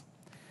 tons.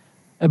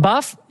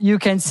 Above, you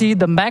can see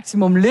the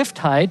maximum lift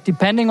height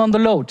depending on the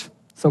load.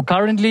 So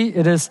currently,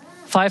 it is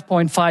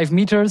 5.5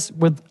 meters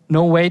with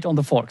no weight on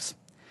the forks.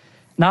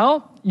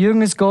 Now,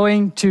 Jürgen is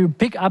going to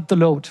pick up the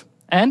load,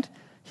 and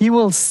he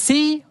will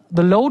see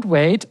the load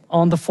weight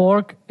on the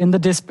fork in the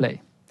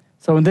display.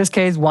 So in this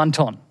case, 1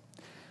 ton.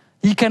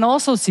 He can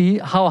also see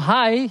how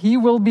high he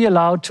will be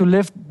allowed to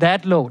lift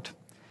that load.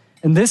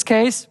 In this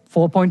case,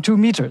 4.2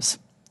 meters.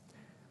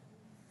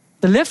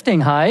 The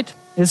lifting height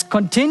is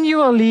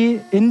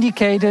continually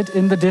indicated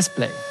in the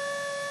display,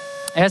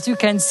 as you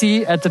can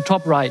see at the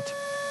top right.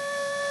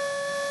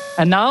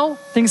 And now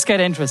things get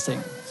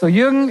interesting. So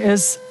Jürgen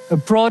is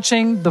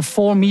approaching the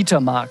 4-meter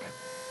mark.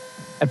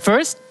 At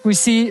first, we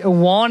see a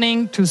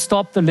warning to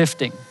stop the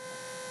lifting.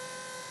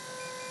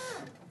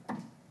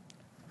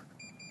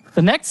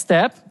 The next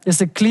step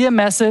is a clear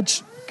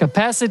message: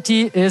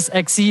 capacity is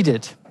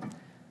exceeded.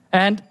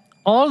 And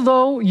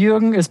although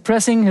Jürgen is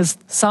pressing his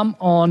thumb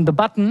on the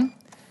button,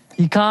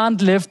 he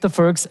can't lift the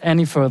forks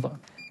any further.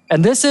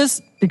 And this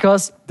is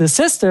because the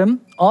system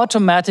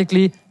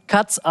automatically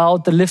cuts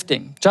out the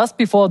lifting just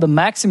before the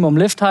maximum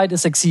lift height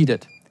is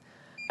exceeded.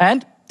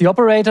 And the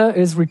operator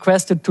is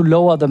requested to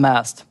lower the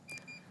mast.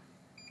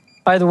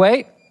 By the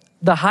way,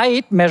 the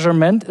height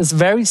measurement is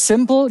very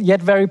simple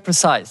yet very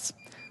precise.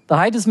 The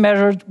height is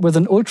measured with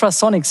an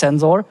ultrasonic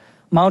sensor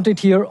mounted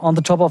here on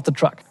the top of the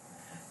truck.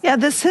 Yeah,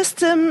 the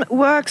system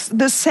works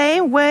the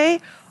same way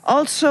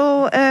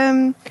also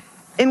in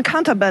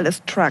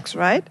counterballast trucks,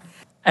 right?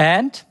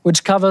 And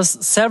which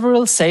covers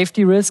several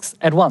safety risks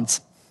at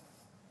once.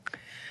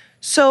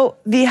 So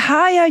the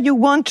higher you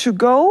want to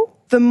go,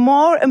 the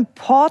more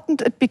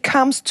important it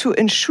becomes to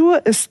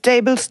ensure a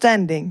stable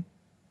standing.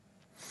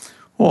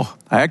 Oh,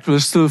 I actually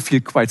still feel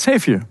quite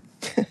safe here.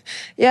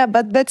 Yeah,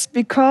 but that's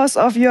because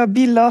of your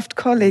beloved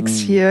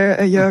colleagues here,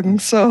 Jürgen.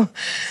 So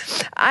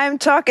I'm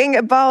talking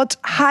about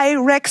high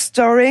rack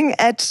storing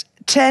at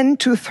 10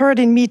 to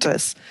 13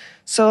 meters.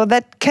 So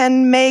that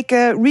can make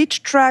a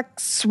reach truck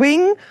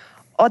swing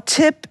or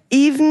tip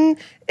even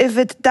if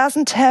it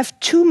doesn't have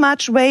too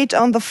much weight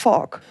on the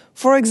fork.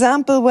 For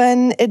example,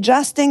 when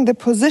adjusting the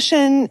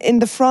position in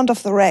the front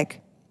of the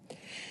rack.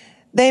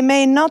 They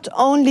may not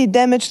only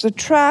damage the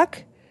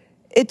truck,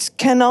 it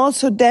can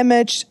also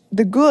damage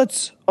the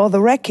goods or the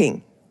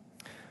racking.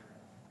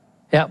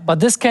 Yeah, but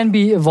this can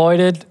be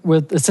avoided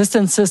with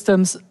assistance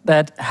systems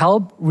that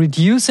help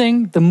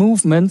reducing the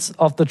movements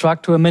of the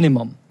truck to a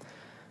minimum.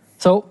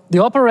 So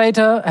the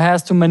operator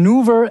has to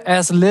maneuver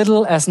as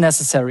little as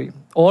necessary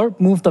or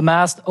move the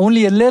mast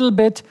only a little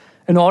bit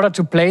in order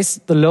to place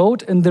the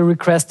load in the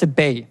requested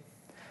bay.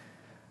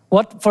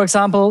 What, for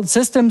example,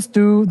 systems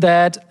do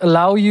that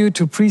allow you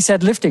to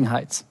preset lifting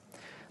heights.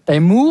 They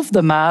move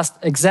the mast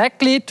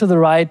exactly to the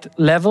right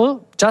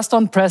level just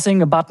on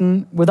pressing a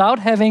button without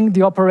having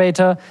the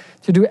operator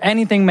to do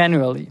anything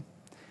manually.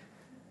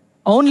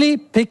 Only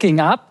picking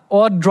up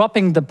or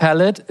dropping the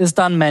pallet is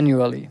done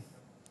manually.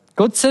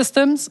 Good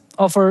systems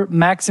offer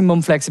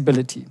maximum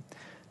flexibility.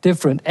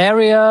 Different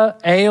area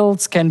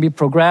aisles can be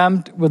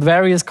programmed with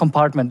various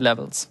compartment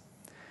levels.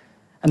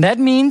 And that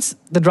means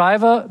the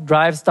driver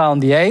drives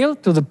down the aisle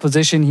to the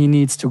position he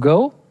needs to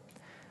go.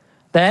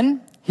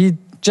 Then he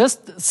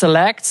just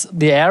selects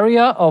the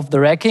area of the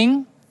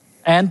racking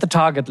and the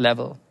target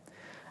level.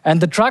 And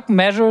the truck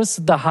measures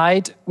the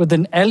height with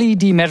an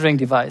LED measuring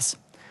device.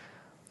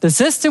 The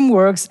system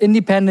works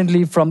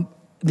independently from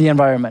the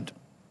environment.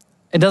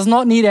 It does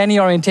not need any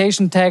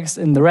orientation text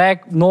in the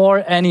rack,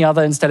 nor any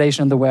other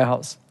installation in the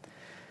warehouse.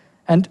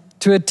 And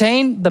to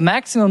attain the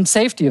maximum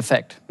safety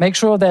effect, make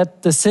sure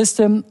that the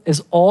system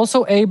is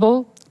also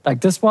able,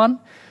 like this one,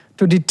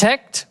 to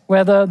detect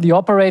whether the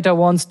operator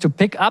wants to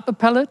pick up a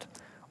pallet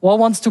or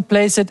wants to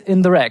place it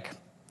in the rack,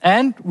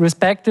 and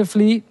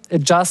respectively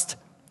adjust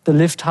the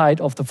lift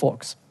height of the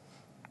forks.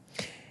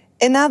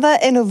 Another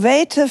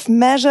innovative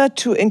measure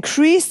to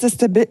increase the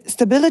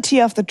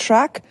stability of the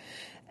truck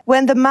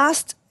when the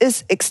mast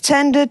is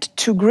extended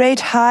to great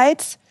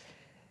heights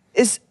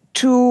is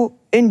to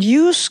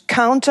induce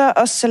counter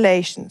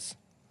oscillations.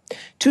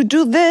 To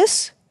do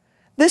this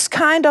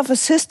kind of a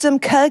system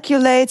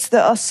calculates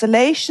the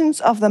oscillations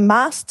of the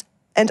mast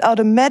and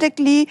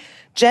automatically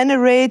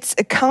generates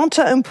a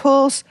counter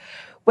impulse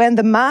when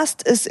the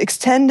mast is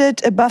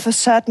extended above a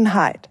certain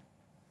height.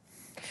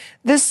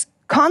 This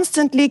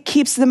constantly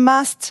keeps the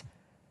mast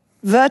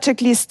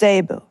vertically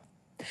stable.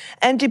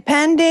 And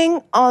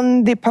depending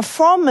on the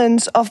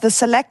performance of the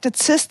selected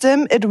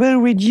system, it will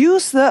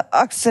reduce the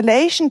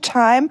oscillation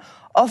time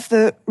of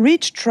the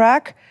reach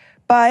track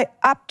by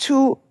up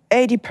to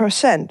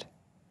 80%.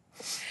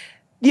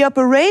 The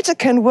operator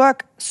can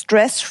work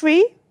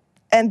stress-free,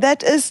 and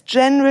that is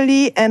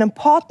generally an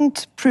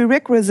important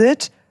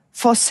prerequisite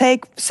for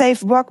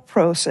safe work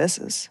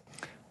processes.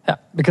 Yeah,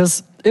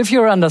 because if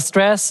you're under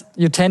stress,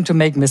 you tend to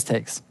make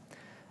mistakes.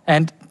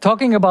 And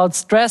talking about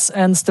stress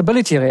and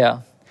stability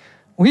area,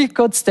 we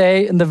could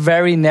stay in the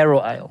very narrow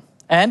aisle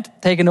and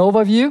take an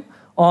overview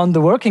on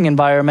the working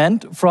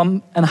environment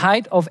from a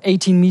height of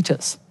 18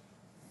 meters.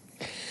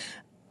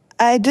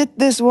 I did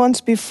this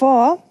once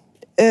before,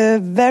 a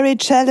very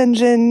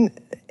challenging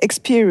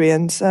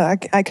experience,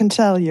 I can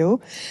tell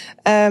you.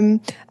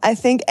 I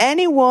think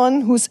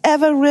anyone who's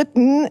ever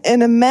ridden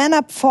in a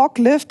man-up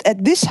forklift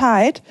at this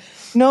height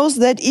knows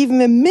that even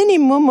a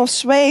minimum of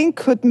swaying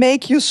could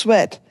make you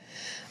sweat.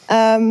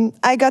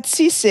 I got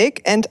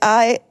seasick, and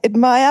I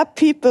admire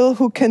people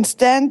who can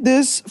stand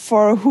this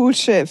for a whole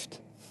shift.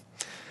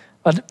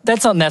 But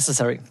that's not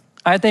necessary.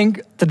 I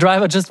think the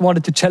driver just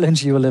wanted to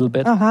challenge you a little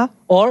bit.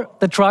 Or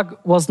the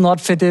truck was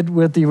not fitted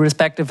with the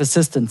respective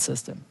assistance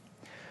system.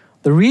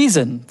 The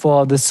reason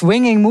for the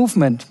swinging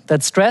movement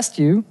that stressed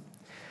you,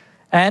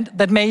 and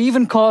that may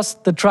even cause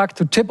the truck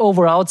to tip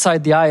over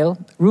outside the aisle,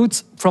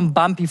 roots from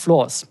bumpy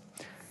floors.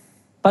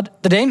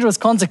 But the dangerous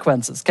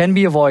consequences can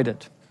be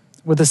avoided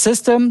with a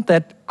system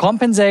that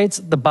compensates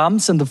the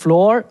bumps in the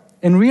floor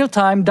in real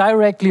time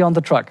directly on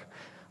the truck,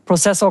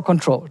 processor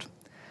controlled.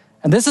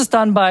 And this is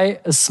done by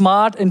a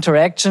smart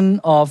interaction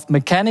of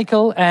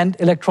mechanical and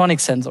electronic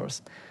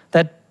sensors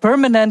that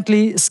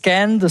permanently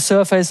scan the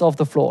surface of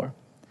the floor.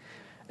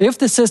 If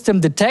the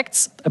system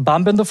detects a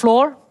bump in the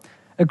floor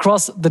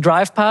across the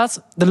drive path,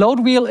 the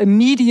load wheel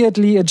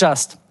immediately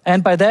adjusts,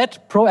 and by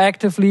that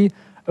proactively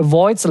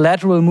avoids the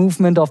lateral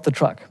movement of the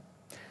truck.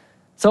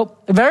 So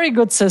a very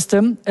good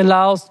system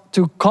allows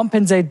to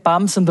compensate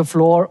bumps in the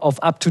floor of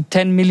up to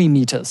 10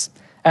 millimeters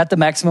at the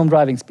maximum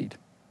driving speed.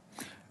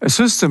 A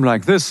system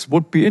like this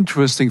would be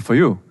interesting for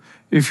you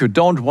if you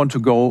don't want to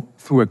go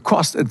through a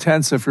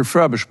cost-intensive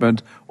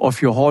refurbishment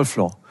of your hall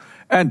floor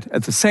and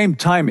at the same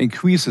time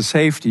increase the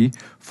safety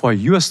for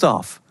your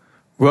staff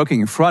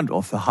working in front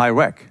of the high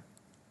rack.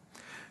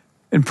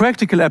 In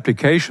practical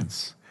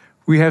applications,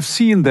 we have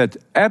seen that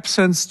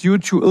absence due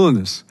to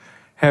illness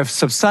have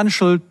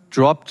substantially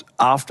dropped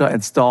after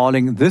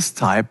installing this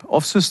type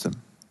of system.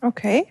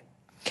 Okay.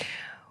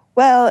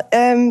 Well,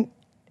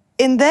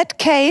 in that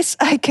case,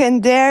 I can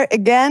dare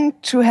again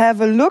to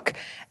have a look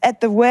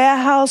at the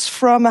warehouse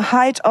from a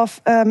height of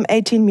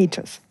 18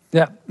 meters.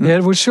 Yeah,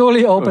 it will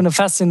surely open a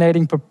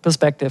fascinating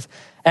perspective.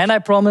 And I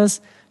promise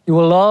you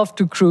will love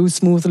to cruise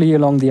smoothly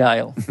along the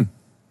aisle.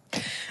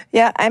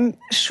 Yeah, I'm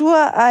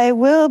sure I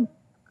will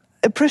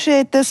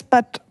appreciate this,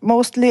 but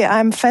mostly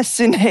I'm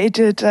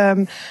fascinated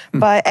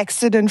by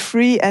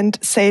accident-free and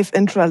safe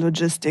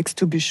intralogistics,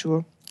 to be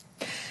sure.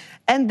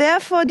 And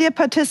therefore, dear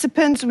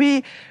participants,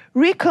 we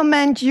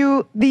recommend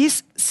you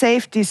these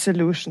safety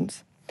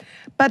solutions.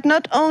 But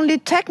not only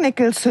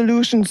technical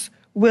solutions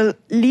will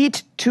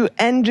lead to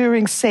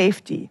enduring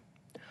safety.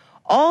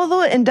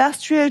 Although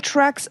industrial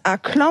trucks are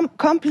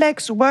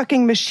complex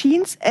working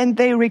machines and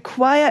they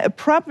require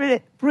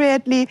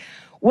appropriately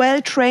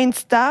well-trained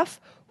staff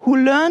who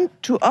learn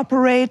to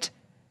operate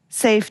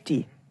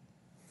safety.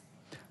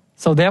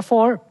 So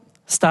therefore,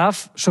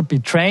 staff should be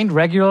trained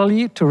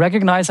regularly to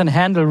recognize and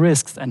handle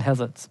risks and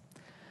hazards.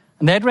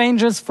 And that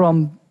ranges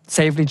from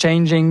safely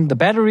changing the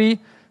battery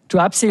to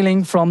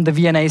upsealing from the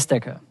VNA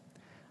stacker.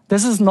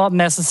 This is not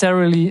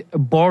necessarily a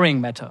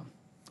boring matter.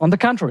 On the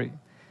contrary,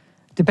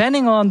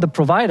 depending on the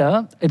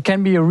provider, it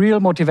can be a real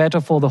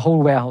motivator for the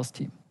whole warehouse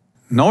team.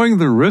 Knowing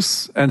the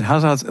risks and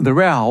hazards in the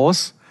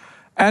warehouse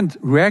and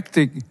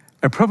reacting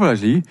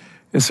appropriately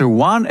is a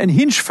one and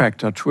hinge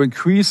factor to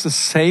increase the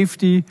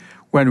safety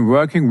when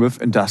working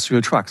with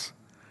industrial trucks.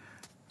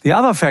 The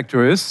other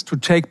factor is to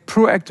take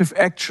proactive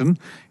action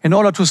in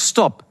order to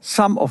stop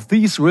some of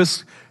these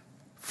risks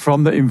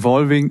from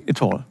involving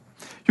it all.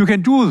 You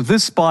can do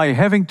this by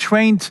having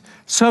trained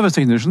service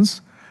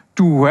technicians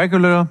do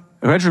regular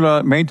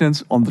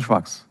maintenance on the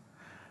trucks.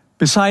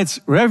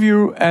 Besides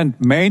review and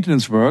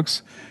maintenance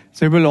works,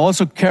 they will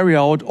also carry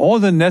out all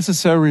the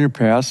necessary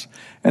repairs,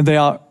 and they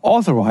are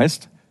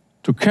authorized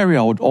to carry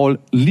out all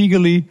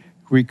legally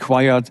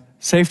required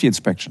safety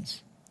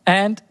inspections.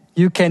 And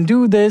you can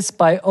do this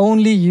by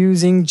only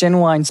using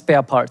genuine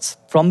spare parts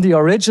from the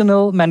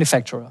original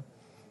manufacturer.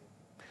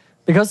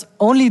 Because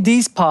only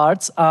these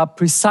parts are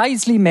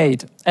precisely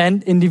made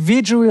and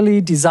individually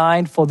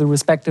designed for the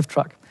respective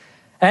truck.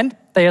 And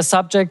they are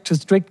subject to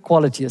strict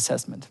quality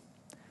assessment.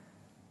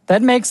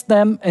 That makes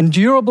them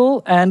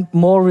endurable and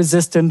more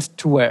resistant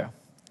to wear.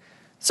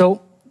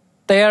 So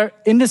they are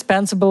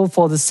indispensable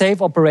for the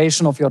safe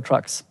operation of your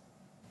trucks.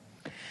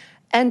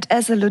 And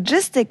as a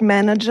logistic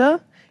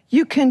manager,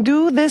 you can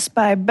do this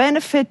by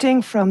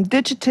benefiting from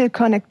digital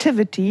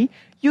connectivity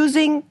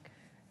using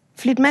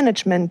fleet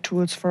management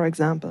tools, for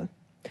example,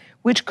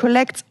 which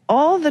collects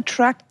all the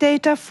truck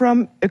data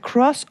from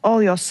across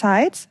all your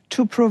sites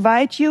to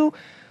provide you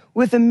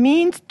with a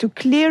means to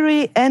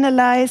clearly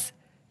analyze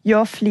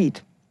your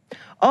fleet.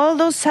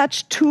 Although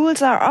such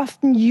tools are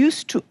often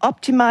used to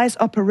optimize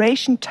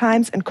operation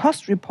times and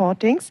cost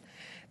reportings,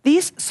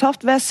 these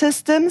software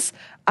systems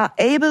are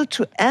able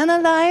to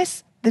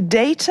analyze the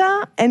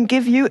data and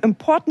give you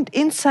important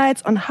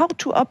insights on how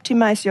to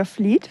optimize your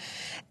fleet.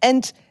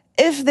 And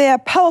if they are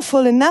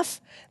powerful enough,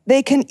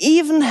 they can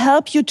even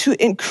help you to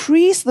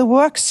increase the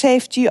work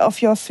safety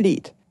of your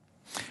fleet.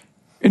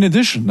 In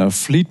addition, a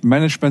fleet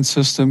management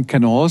system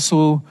can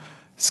also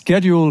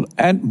schedule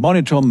and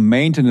monitor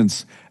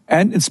maintenance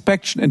and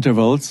inspection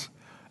intervals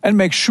and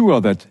make sure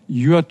that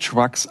your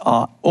trucks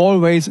are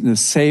always in a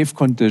safe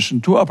condition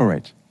to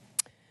operate.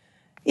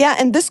 Yeah,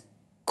 and this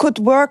could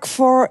work,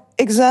 for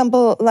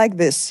example, like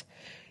this.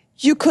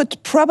 You could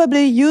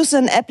probably use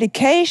an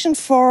application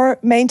for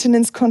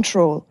maintenance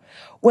control,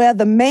 where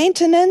the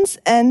maintenance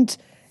and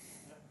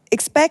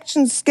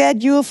inspection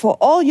schedule for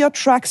all your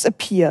trucks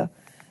appear.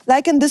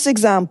 Like in this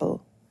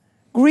example,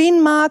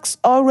 green marks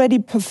already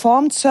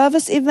performed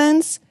service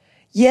events,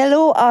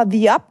 yellow are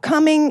the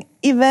upcoming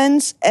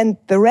events, and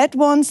the red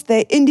ones,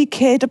 they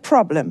indicate a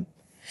problem.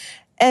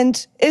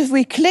 And if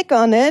we click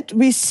on it,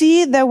 we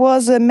see there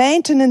was a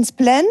maintenance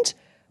planned,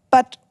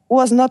 but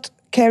was not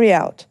carried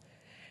out.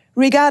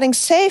 Regarding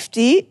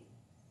safety,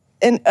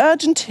 an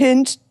urgent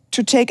hint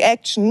to take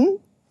action,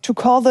 to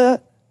call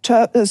the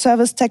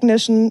service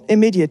technician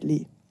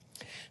immediately.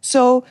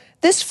 So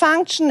this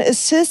function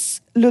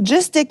assists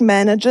logistic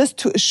managers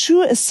to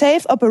assure a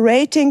safe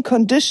operating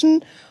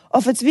condition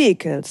of its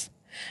vehicles.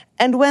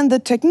 And when the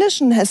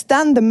technician has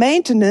done the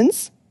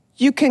maintenance,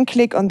 you can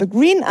click on the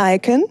green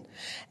icon,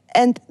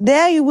 and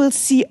there you will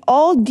see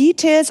all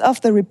details of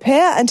the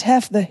repair and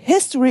have the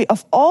history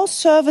of all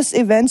service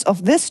events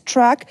of this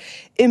truck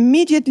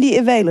immediately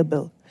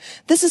available.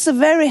 This is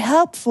very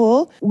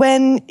helpful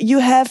when you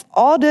have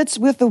audits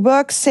with the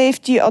work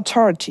safety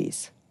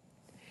authorities.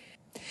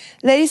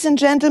 Ladies and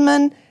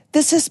gentlemen,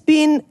 this has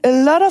been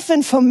a lot of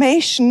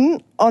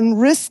information on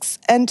risks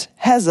and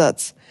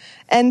hazards.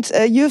 And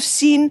you've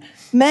seen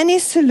many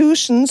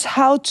solutions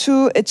how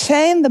to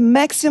attain the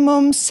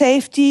maximum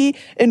safety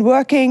in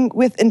working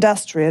with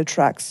industrial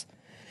trucks.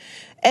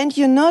 And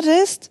you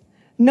noticed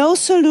no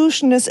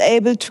solution is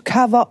able to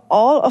cover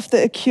all of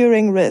the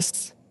occurring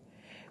risks.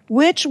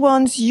 Which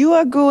ones you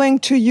are going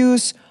to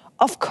use,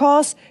 of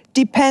course,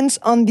 depends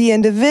on the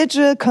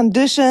individual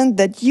condition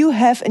that you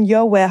have in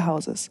your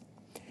warehouses.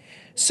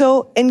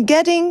 So in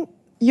getting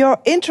your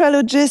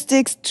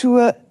intralogistics to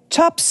a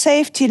top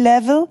safety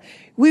level,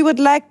 we would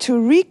like to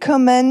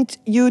recommend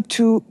you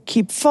to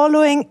keep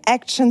following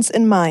actions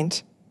in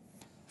mind.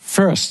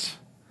 First,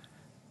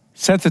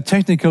 set the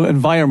technical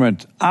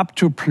environment up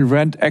to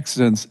prevent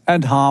accidents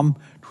and harm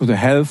to the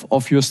health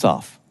of your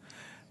staff.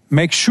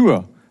 Make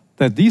sure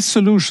that these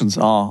solutions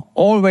are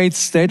always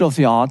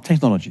state-of-the-art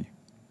technology.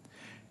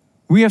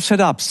 We have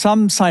set up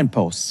some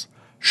signposts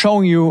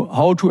showing you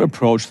how to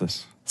approach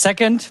this.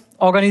 Second,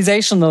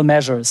 organizational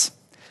measures.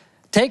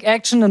 Take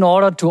action in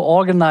order to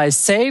organize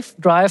safe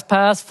drive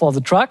paths for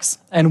the trucks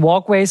and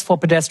walkways for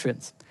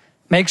pedestrians.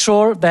 Make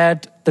sure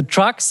that the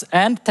trucks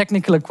and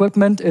technical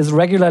equipment is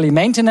regularly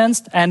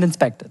maintained and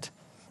inspected.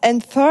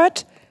 And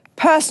third,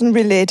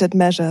 person-related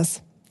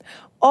measures.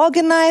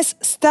 Organize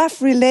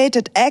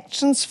staff-related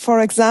actions,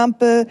 for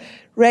example,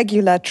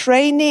 regular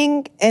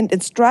training and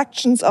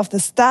instructions of the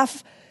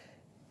staff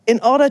in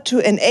order to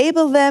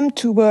enable them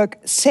to work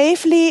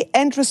safely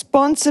and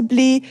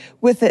responsibly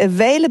with the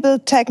available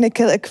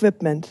technical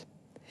equipment.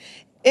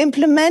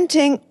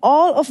 Implementing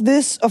all of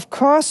this, of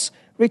course,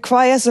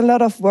 requires a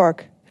lot of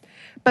work.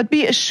 But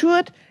be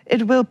assured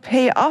it will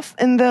pay off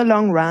in the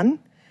long run.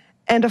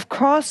 And of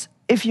course,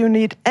 if you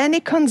need any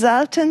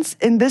consultants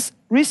in this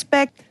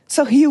respect,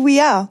 so here we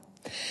are.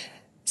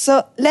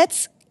 So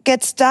let's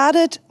get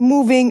started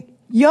moving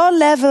your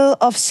level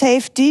of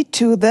safety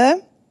to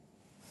the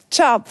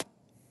top.